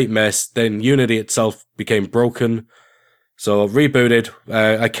was a complete mess. Then Unity itself became broken. So rebooted.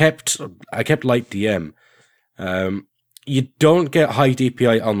 I kept LightDM. You don't get high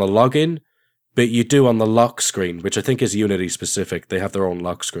DPI on the login, but you do on the lock screen, which I think is Unity specific. They have their own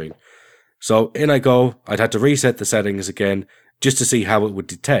lock screen. So in I go. I'd had to reset the settings again just to see how it would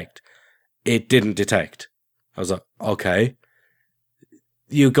detect. it didn't detect. I was like, okay.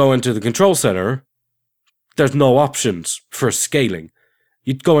 You go into the control center, there's no options for scaling.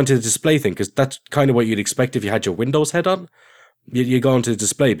 You'd go into the display thing, because that's kind of what you'd expect if you had your Windows head on. You go into the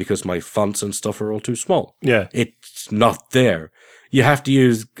display because my fonts and stuff are all too small. Yeah. It's not there. You have to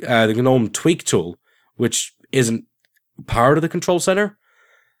use the GNOME tweak tool, which isn't part of the control center.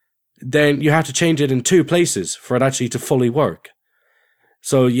 Then you have to change it in 2 places for it actually to fully work.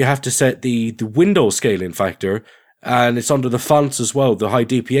 So you have to set the window scaling factor, and it's under the fonts as well, the high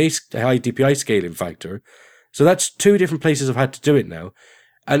DPI scaling factor. So that's 2 different places I've had to do it now.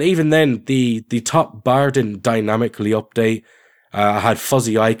 And even then, the top bar didn't dynamically update. I had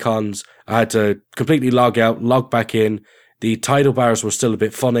fuzzy icons. I had to completely log out, log back in. The title bars were still a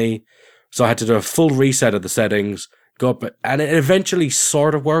bit funny. So I had to do a full reset of the settings, go up, and it eventually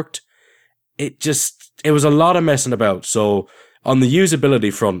sort of worked. It was a lot of messing about. So on the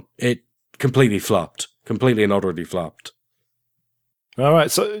usability front, it completely flopped. Completely and utterly flopped. All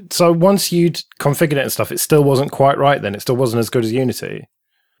right. So once you'd configured it and stuff, it still wasn't quite right then? It still wasn't as good as Unity?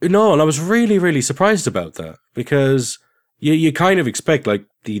 No, and I was really, really surprised about that, because you kind of expect, like,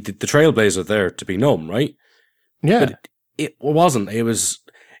 the trailblazer there to be GNOME, right? Yeah. But it wasn't. It was...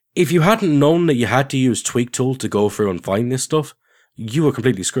 If you hadn't known that you had to use Tweak Tool to go through and find this stuff, you were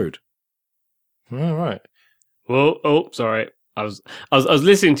completely screwed. All right. Well, sorry. I was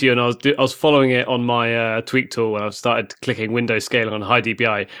listening to you, and I was following it on my Tweak Tool, and I've started clicking Windows scaling on high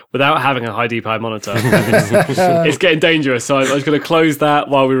DPI without having a high DPI monitor. It's getting dangerous, so I'm just going to close that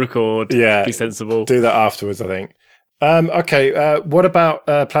while we record. Yeah, be sensible. Do that afterwards, I think. Okay. What about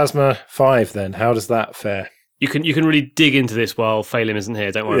Plasma 5 then? How does that fare? You can really dig into this while Phelim isn't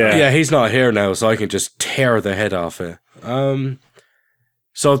here. Don't worry. About it. Yeah, he's not here now, so I can just tear the head off it.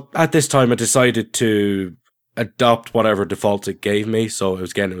 So at this time, I decided to adopt whatever defaults it gave me. So it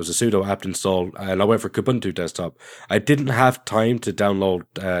was a sudo apt install, and I went for Kubuntu desktop. I didn't have time to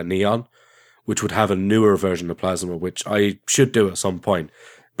download Neon, which would have a newer version of Plasma, which I should do at some point.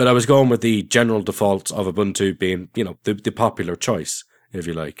 But I was going with the general defaults of Ubuntu being, the popular choice, if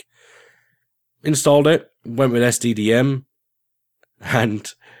you like. Installed it, went with SDDM,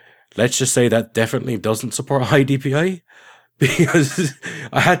 and let's just say that definitely doesn't support high DPI. Because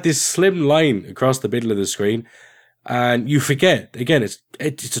I had this slim line across the middle of the screen, and you forget, again, it's a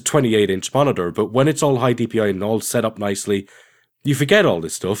 28-inch monitor, but when it's all high DPI and all set up nicely, you forget all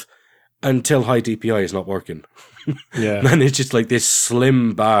this stuff until high DPI is not working. Yeah. And it's just like this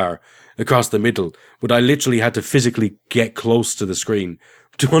slim bar across the middle, but I literally had to physically get close to the screen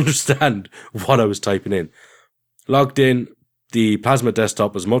to understand what I was typing in. Logged in, the Plasma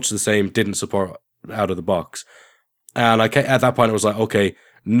desktop was much the same, didn't support out of the box. And at that point, I was like, okay,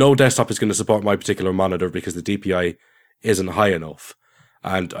 no desktop is going to support my particular monitor because the DPI isn't high enough.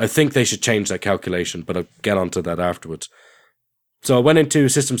 And I think they should change that calculation, but I'll get onto that afterwards. So I went into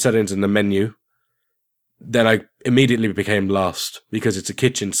system settings in the menu. Then I immediately became lost because it's a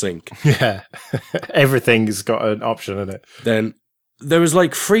kitchen sink. Yeah. Everything's got an option in it. Then there was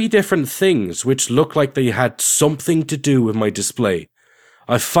like 3 different things which looked like they had something to do with my display.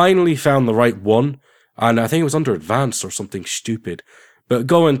 I finally found the right one. And I think it was under advanced or something stupid. But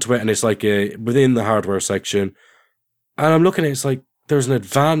go into it and it's like within the hardware section. And I'm looking at it, it's like there's an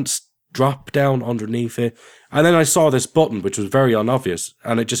advanced drop down underneath it. And then I saw this button, which was very unobvious.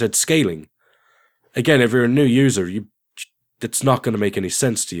 And it just said scaling. Again, if you're a new user, it's not going to make any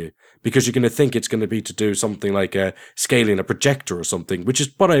sense to you. Because you're going to think it's going to be to do something like scaling a projector or something. Which is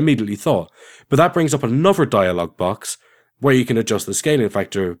what I immediately thought. But that brings up another dialog box, where you can adjust the scaling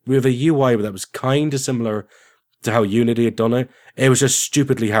factor with a UI that was kind of similar to how Unity had done it. It was just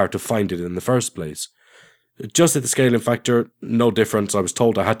stupidly hard to find it in the first place. Adjusted the scaling factor, no difference. I was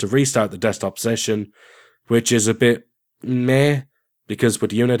told I had to restart the desktop session, which is a bit meh, because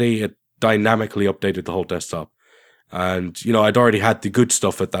with Unity, it dynamically updated the whole desktop. And, I'd already had the good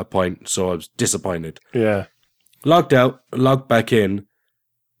stuff at that point, so I was disappointed. Yeah. Logged out, logged back in,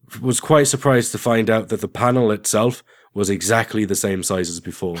 was quite surprised to find out that the panel itself was exactly the same size as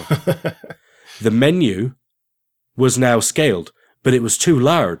before. The menu was now scaled, but it was too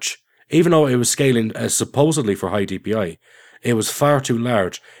large. Even though it was scaling supposedly for high DPI, it was far too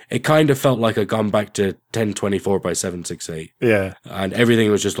large. It kind of felt like I'd gone back to 1024 by 768. Yeah. And everything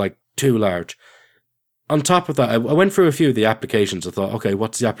was just like too large. On top of that, I went through a few of the applications. I thought, okay,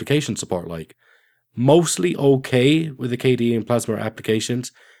 what's the application support like? Mostly okay with the KDE and Plasma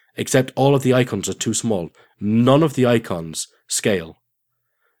applications, except all of the icons are too small. None of the icons scale.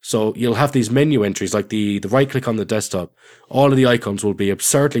 So you'll have these menu entries, like the right click on the desktop. All of the icons will be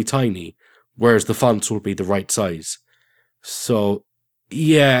absurdly tiny, whereas the fonts will be the right size. So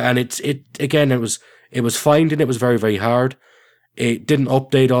Yeah, and it was finding it was very, very hard. It didn't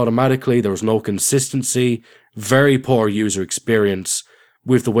update automatically. There was no consistency. Very poor user experience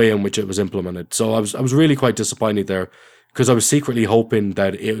with the way in which it was implemented. So I was really quite disappointed there, because I was secretly hoping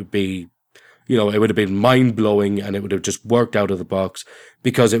that it would be, it would have been mind blowing and it would have just worked out of the box,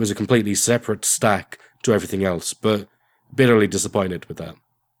 because it was a completely separate stack to everything else. But bitterly disappointed with that.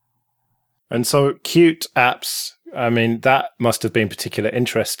 And so Qt apps, I mean, that must have been particular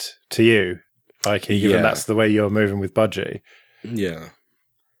interest to you, Ikey, given that's the way you're moving with Budgie. Yeah.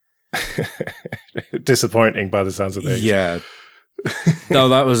 Disappointing by the sounds of things. Yeah. No,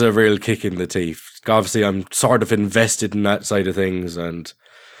 that was a real kick in the teeth. Obviously, I'm sort of invested in that side of things. And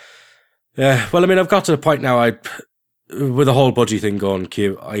yeah, well, I mean, I've got to the point now, with the whole Budgie thing going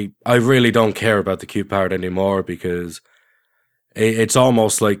Qt, I really don't care about the Qt part anymore, because it's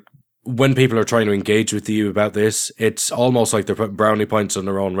almost like when people are trying to engage with you about this, it's almost like they're putting brownie points on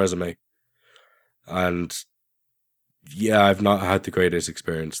their own resume. And yeah, I've not had the greatest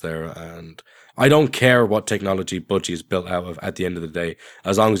experience there. And I don't care what technology Budgie is built out of at the end of the day,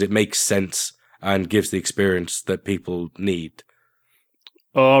 as long as it makes sense and gives the experience that people need.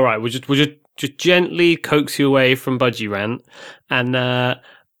 All right, we'll just gently coax you away from Budgie rant. And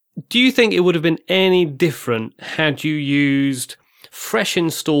do you think it would have been any different had you used fresh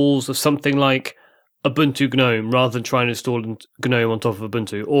installs of something like Ubuntu GNOME rather than trying to install GNOME on top of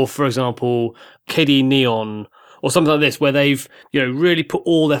Ubuntu? Or, for example, KDE Neon or something like this, where they've really put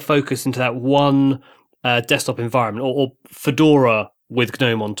all their focus into that one desktop environment, or Fedora with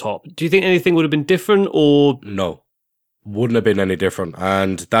GNOME on top. Do you think anything would have been different, or no? Wouldn't have been any different,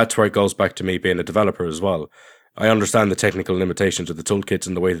 and that's where it goes back to me being a developer as well. I understand the technical limitations of the toolkits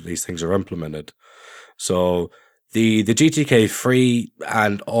and the way that these things are implemented. So the GTK free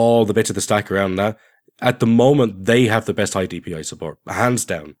and all the bits of the stack around that, at the moment, they have the best high DPI support, hands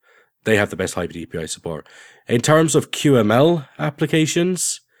down. They have the best high DPI support. In terms of QML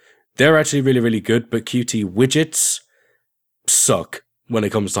applications, they're actually really, really good, but Qt widgets suck when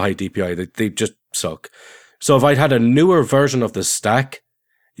it comes to high DPI. They just suck. So if I'd had a newer version of the stack,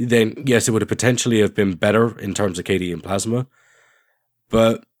 then yes, it would have potentially have been better in terms of KDE and Plasma.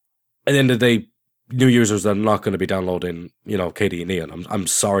 But at the end of the day, new users are not going to be downloading, KDE Neon. I'm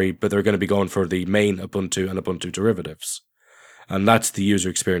sorry, but they're going to be going for the main Ubuntu and Ubuntu derivatives. And that's the user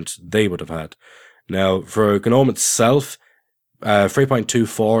experience they would have had. Now, for GNOME itself,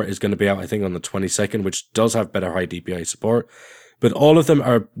 3.24 is going to be out, I think, on the 22nd, which does have better high DPI support. But all of them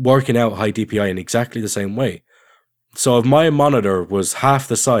are working out high DPI in exactly the same way. So if my monitor was half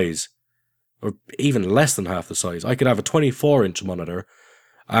the size, or even less than half the size, I could have a 24-inch monitor,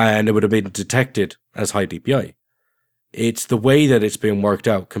 and it would have been detected as high DPI. It's the way that it's being worked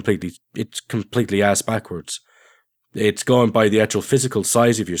out it's completely ass backwards. It's going by the actual physical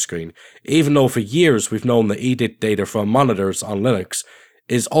size of your screen, even though for years we've known the EDIT data from monitors on Linux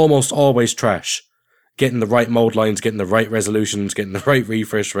is almost always trash. Getting the right mode lines, getting the right resolutions, getting the right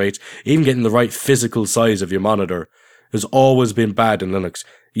refresh rates, even getting the right physical size of your monitor has always been bad in Linux.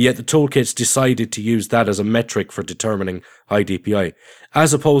 Yet the toolkits decided to use that as a metric for determining high DPI,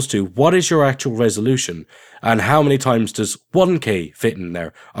 as opposed to what is your actual resolution and how many times does 1K fit in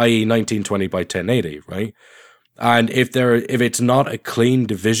there, i.e. 1920 by 1080, right? And if it's not a clean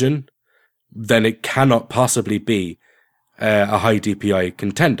division, then it cannot possibly be a high DPI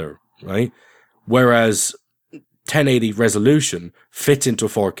contender, right? Whereas 1080 resolution fits into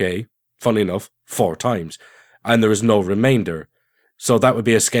 4K, funnily enough, 4 times, and there is no remainder. So that would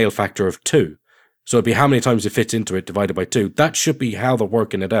be a scale factor of 2. So it'd be how many times it fits into it divided by 2. That should be how they're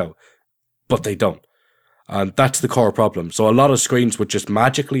working it out. But they don't. And that's the core problem. So a lot of screens would just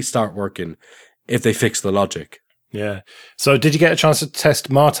magically start working if they fix the logic. Yeah. So did you get a chance to test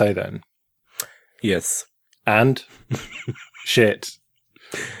Mate then? Yes. And? Shit.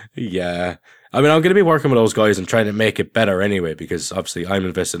 Yeah. I mean, I'm going to be working with those guys and trying to make it better anyway, because obviously I'm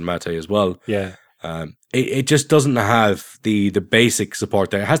invested in Mate as well. Yeah. It just doesn't have the basic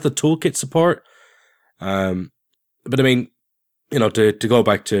support there. It has the toolkit support. But I mean, to go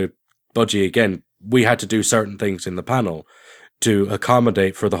back to Budgie again, we had to do certain things in the panel to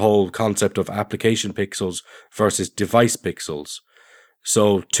accommodate for the whole concept of application pixels versus device pixels.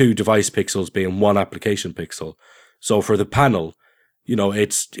 So 2 device pixels being 1 application pixel. So for the panel,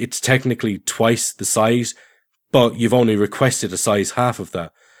 it's technically twice the size, but you've only requested a size half of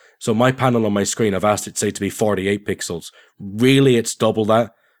that. So my panel on my screen, I've asked it, say, to be 48 pixels. Really, it's double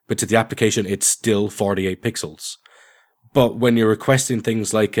that, but to the application, it's still 48 pixels. But when you're requesting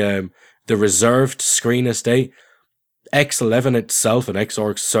things like the reserved screen estate, X11 itself, an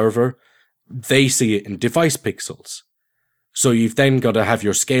Xorg server, they see it in device pixels. So you've then got to have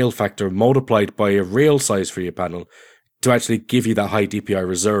your scale factor multiplied by a real size for your panel to actually give you that high DPI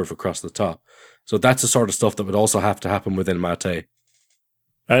reserve across the top. So that's the sort of stuff that would also have to happen within Mate.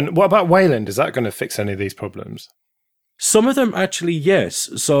 And what about Wayland? Is that going to fix any of these problems? Some of them actually, yes.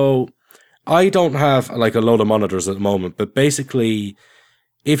 So I don't have like a load of monitors at the moment, but basically,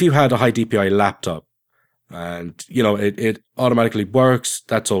 if you had a high DPI laptop and, you know, it automatically works,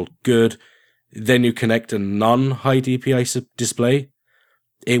 that's all good. Then you connect a non-high DPI display,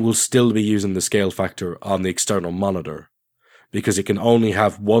 it will still be using the scale factor on the external monitor because it can only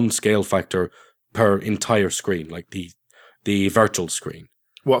have one scale factor per entire screen, like the virtual screen.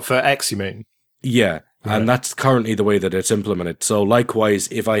 What, for X you mean? Yeah, Right. and that's currently the way that it's implemented. So likewise,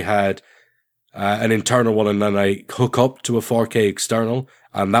 if I had an internal one and then I hook up to a 4K external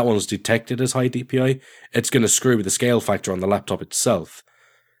and that one's detected as high DPI, it's going to screw with the scale factor on the laptop itself.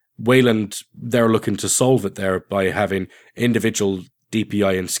 Wayland, they're looking to solve it there by having individual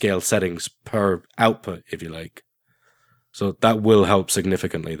DPI and scale settings per output, if you like. So that will help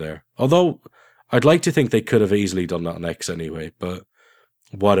significantly there. Although, I'd like to think they could have easily done that on X anyway, but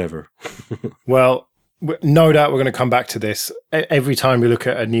whatever. Well, no doubt we're going to come back to this. Every time we look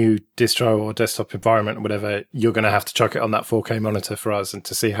at a new distro or desktop environment or whatever, you're going to have to chuck it on that 4K monitor for us and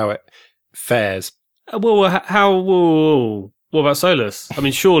to see how it fares. What about Solus? I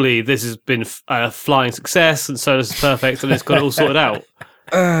mean, surely this has been a flying success and Solus is perfect and it's got it all sorted out.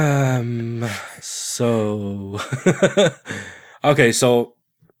 So... okay, so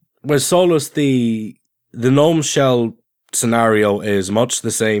with Solus, the GNOME shell scenario is much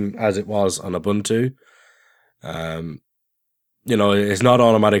the same as it was on Ubuntu. You know, it's not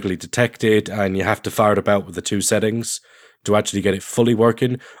automatically detected and you have to fire it about with the two settings to actually get it fully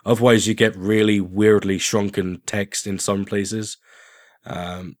working. Otherwise, you get really weirdly shrunken text in some places.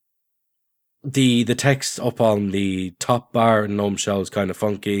 The text up on the top bar in GNOME Shell is kind of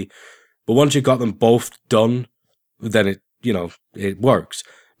funky, but once you've got them both done, then it works.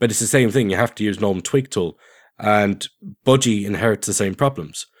 But it's the same thing. You have to use GNOME Twig Tool, and Budgie inherits the same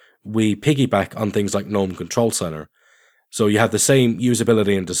problems. We piggyback on things like GNOME Control Center, so you have the same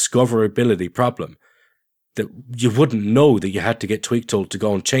usability and discoverability problem. That you wouldn't know that you had to get Twig Tool to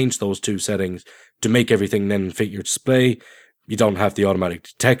go and change those two settings to make everything then fit your display. You don't have the automatic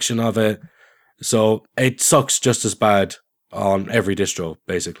detection of it. So it sucks just as bad on every distro,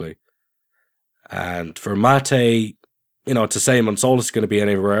 basically. And for Mate, it's the same on Solus, it's going to be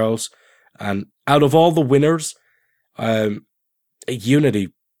anywhere else. And out of all the winners,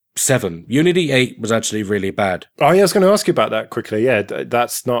 Unity 7. Unity 8 was actually really bad. Oh, yeah, I was going to ask you about that quickly. Yeah,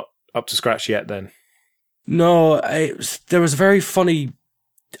 that's not up to scratch yet then. No, there was a very funny...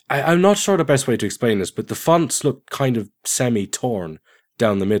 I'm not sure the best way to explain this, but the fonts looked kind of semi-torn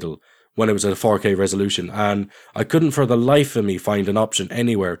down the middle when it was at a 4K resolution, and I couldn't for the life of me find an option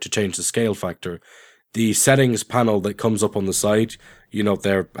anywhere to change the scale factor. The settings panel that comes up on the side,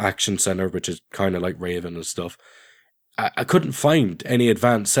 their Action Center, which is kind of like Raven and stuff, I couldn't find any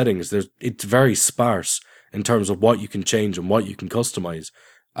advanced settings. It's very sparse in terms of what you can change and what you can customize.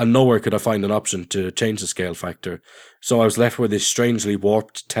 And nowhere could I find an option to change the scale factor. So I was left with this strangely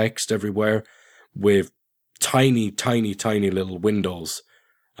warped text everywhere with tiny, tiny, tiny little windows.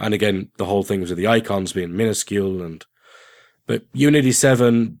 And again, the whole thing was with the icons being minuscule. But Unity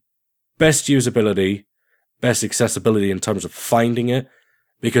 7, best usability, best accessibility in terms of finding it,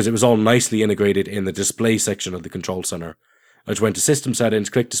 because it was all nicely integrated in the display section of the control center. I just went to System Settings,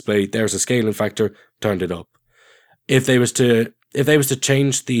 click Display, there's a scaling factor, turned it up. If they was to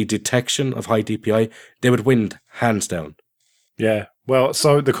change the detection of high DPI, they would win hands down. Yeah. Well,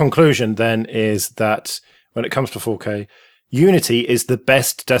 so the conclusion then is that when it comes to 4K, Unity is the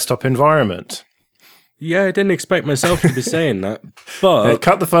best desktop environment. Yeah, I didn't expect myself to be saying that, but...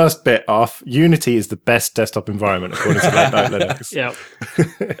 Cut the first bit off. Unity is the best desktop environment, according to Red Knight Linux. Yeah.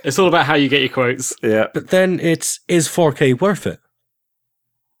 It's all about how you get your quotes. Yeah. But then is 4K worth it?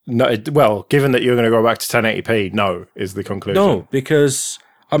 No, well, given that you're going to go back to 1080p, no, is the conclusion. No, because,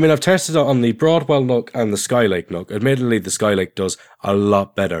 I've tested it on the Broadwell NUC and the Skylake NUC. Admittedly, the Skylake does a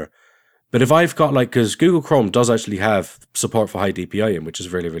lot better. But if I've got, because Google Chrome does actually have support for high DPI in, which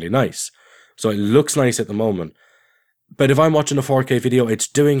is really, really nice. So it looks nice at the moment. But if I'm watching a 4K video, it's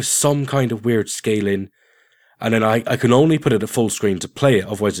doing some kind of weird scaling. And then I can only put it at full screen to play it,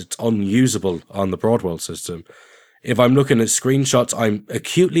 otherwise it's unusable on the Broadwell system. If I'm looking at screenshots, I'm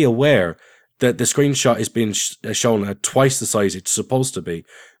acutely aware that the screenshot is being shown at twice the size it's supposed to be.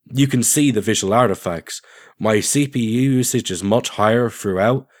 You can see the visual artifacts. My CPU usage is much higher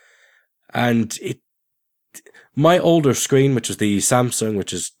throughout. And my older screen, which was the Samsung,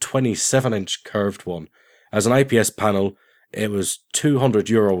 which is 27-inch curved one, as an IPS panel, It was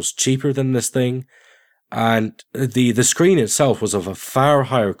 €200 cheaper than this thing. And the screen itself was of a far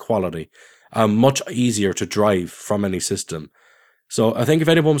higher quality and much easier to drive from any system. So I think if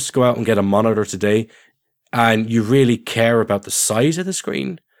anyone wants to go out and get a monitor today and you really care about the size of the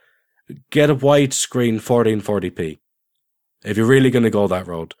screen, get a widescreen 1440p. If you're really going to go that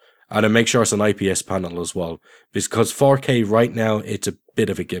road. And then make sure it's an IPS panel as well. Because 4K right now, it's a bit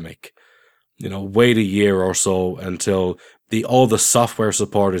of a gimmick. Wait a year or so until all the software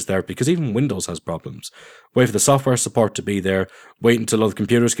support is there, because even Windows has problems. Wait for the software support to be there. Wait until other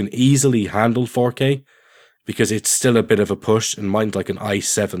computers can easily handle 4K, because it's still a bit of a push, and mine's like an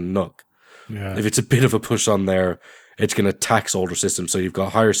i7 NUC. Yeah. If it's a bit of a push on there, it's going to tax older systems. So you've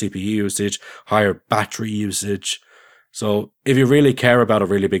got higher CPU usage, higher battery usage. So if you really care about a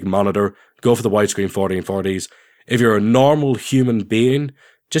really big monitor, go for the widescreen 1440s. If you're a normal human being,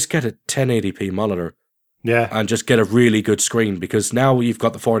 just get a 1080p monitor. Yeah. And just get a really good screen, because now you've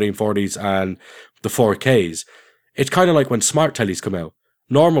got the 1440s and the 4Ks. It's kind of like when smart tellies come out.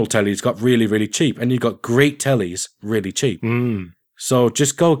 Normal tellies got really, really cheap, and you got great tellies really cheap. So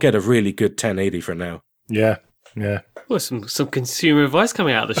just go get a really good 1080 for now. Yeah. Yeah. Well, some consumer advice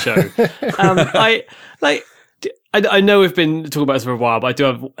coming out of the show. I know we've been talking about this for a while, but I do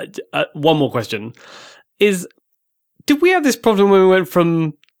have one more question. Did we have this problem when we went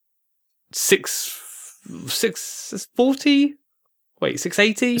from 640? Wait,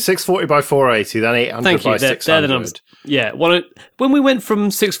 680? 640 by 480, then 800 Thank you. by 600. They're the numbers. Yeah. When we went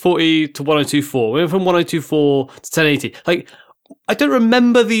from 640 to 1024, we went from 1024 to 1080. I don't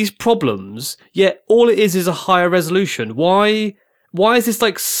remember these problems, yet all it is a higher resolution. Why is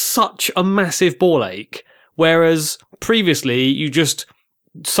this such a massive ball ache? Whereas previously,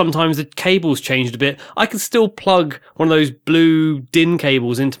 sometimes the cables changed a bit. I could still plug one of those blue DIN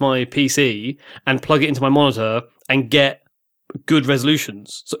cables into my PC and plug it into my monitor and get good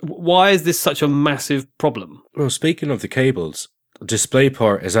resolutions. So why is this such a massive problem? Well, speaking of the cables,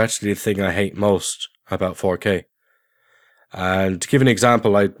 DisplayPort is actually the thing I hate most about 4K. And to give an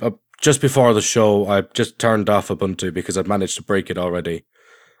example, just before the show, I just turned off Ubuntu because I'd managed to break it already.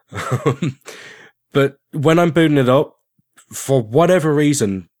 But when I'm booting it up, for whatever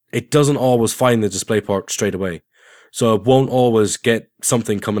reason, it doesn't always find the DisplayPort straight away. So it won't always get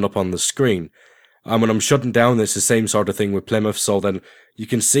something coming up on the screen. And when I'm shutting down, it's the same sort of thing with Plymouth. So then you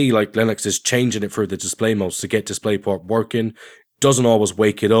can see Linux is changing it through the display modes to get DisplayPort working. Doesn't always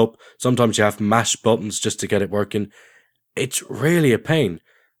wake it up. Sometimes you have to mash buttons just to get it working. It's really a pain.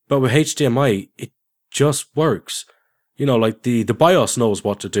 But with HDMI, it just works. The BIOS knows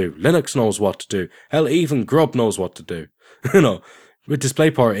what to do. Linux knows what to do. Hell, even Grub knows what to do. With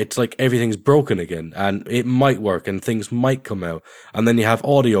DisplayPort, it's like everything's broken again, and it might work, and things might come out. And then you have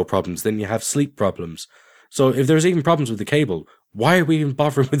audio problems, then you have sleep problems. So if there's even problems with the cable, why are we even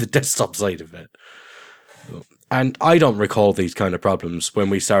bothering with the desktop side of it? And I don't recall these kind of problems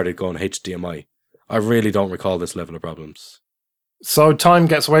when we started going HDMI. I really don't recall this level of problems. So time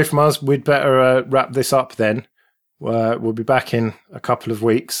gets away from us. We'd better wrap this up then. We'll be back in a couple of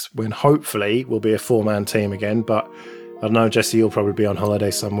weeks when hopefully we'll be a 4-man team again. But I don't know, Jesse, you'll probably be on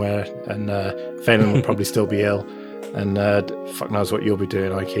holiday somewhere, and Phelan will probably still be ill. And fuck knows what you'll be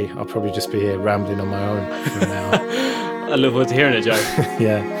doing, Ike. I'll probably just be here rambling on my own for an hour. I look forward to hearing it, Joe.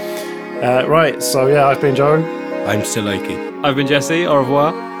 Yeah. Right, so yeah, I've been Joe. I'm still Ike. I've been Jesse. Au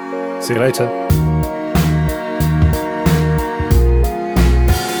revoir. See you later.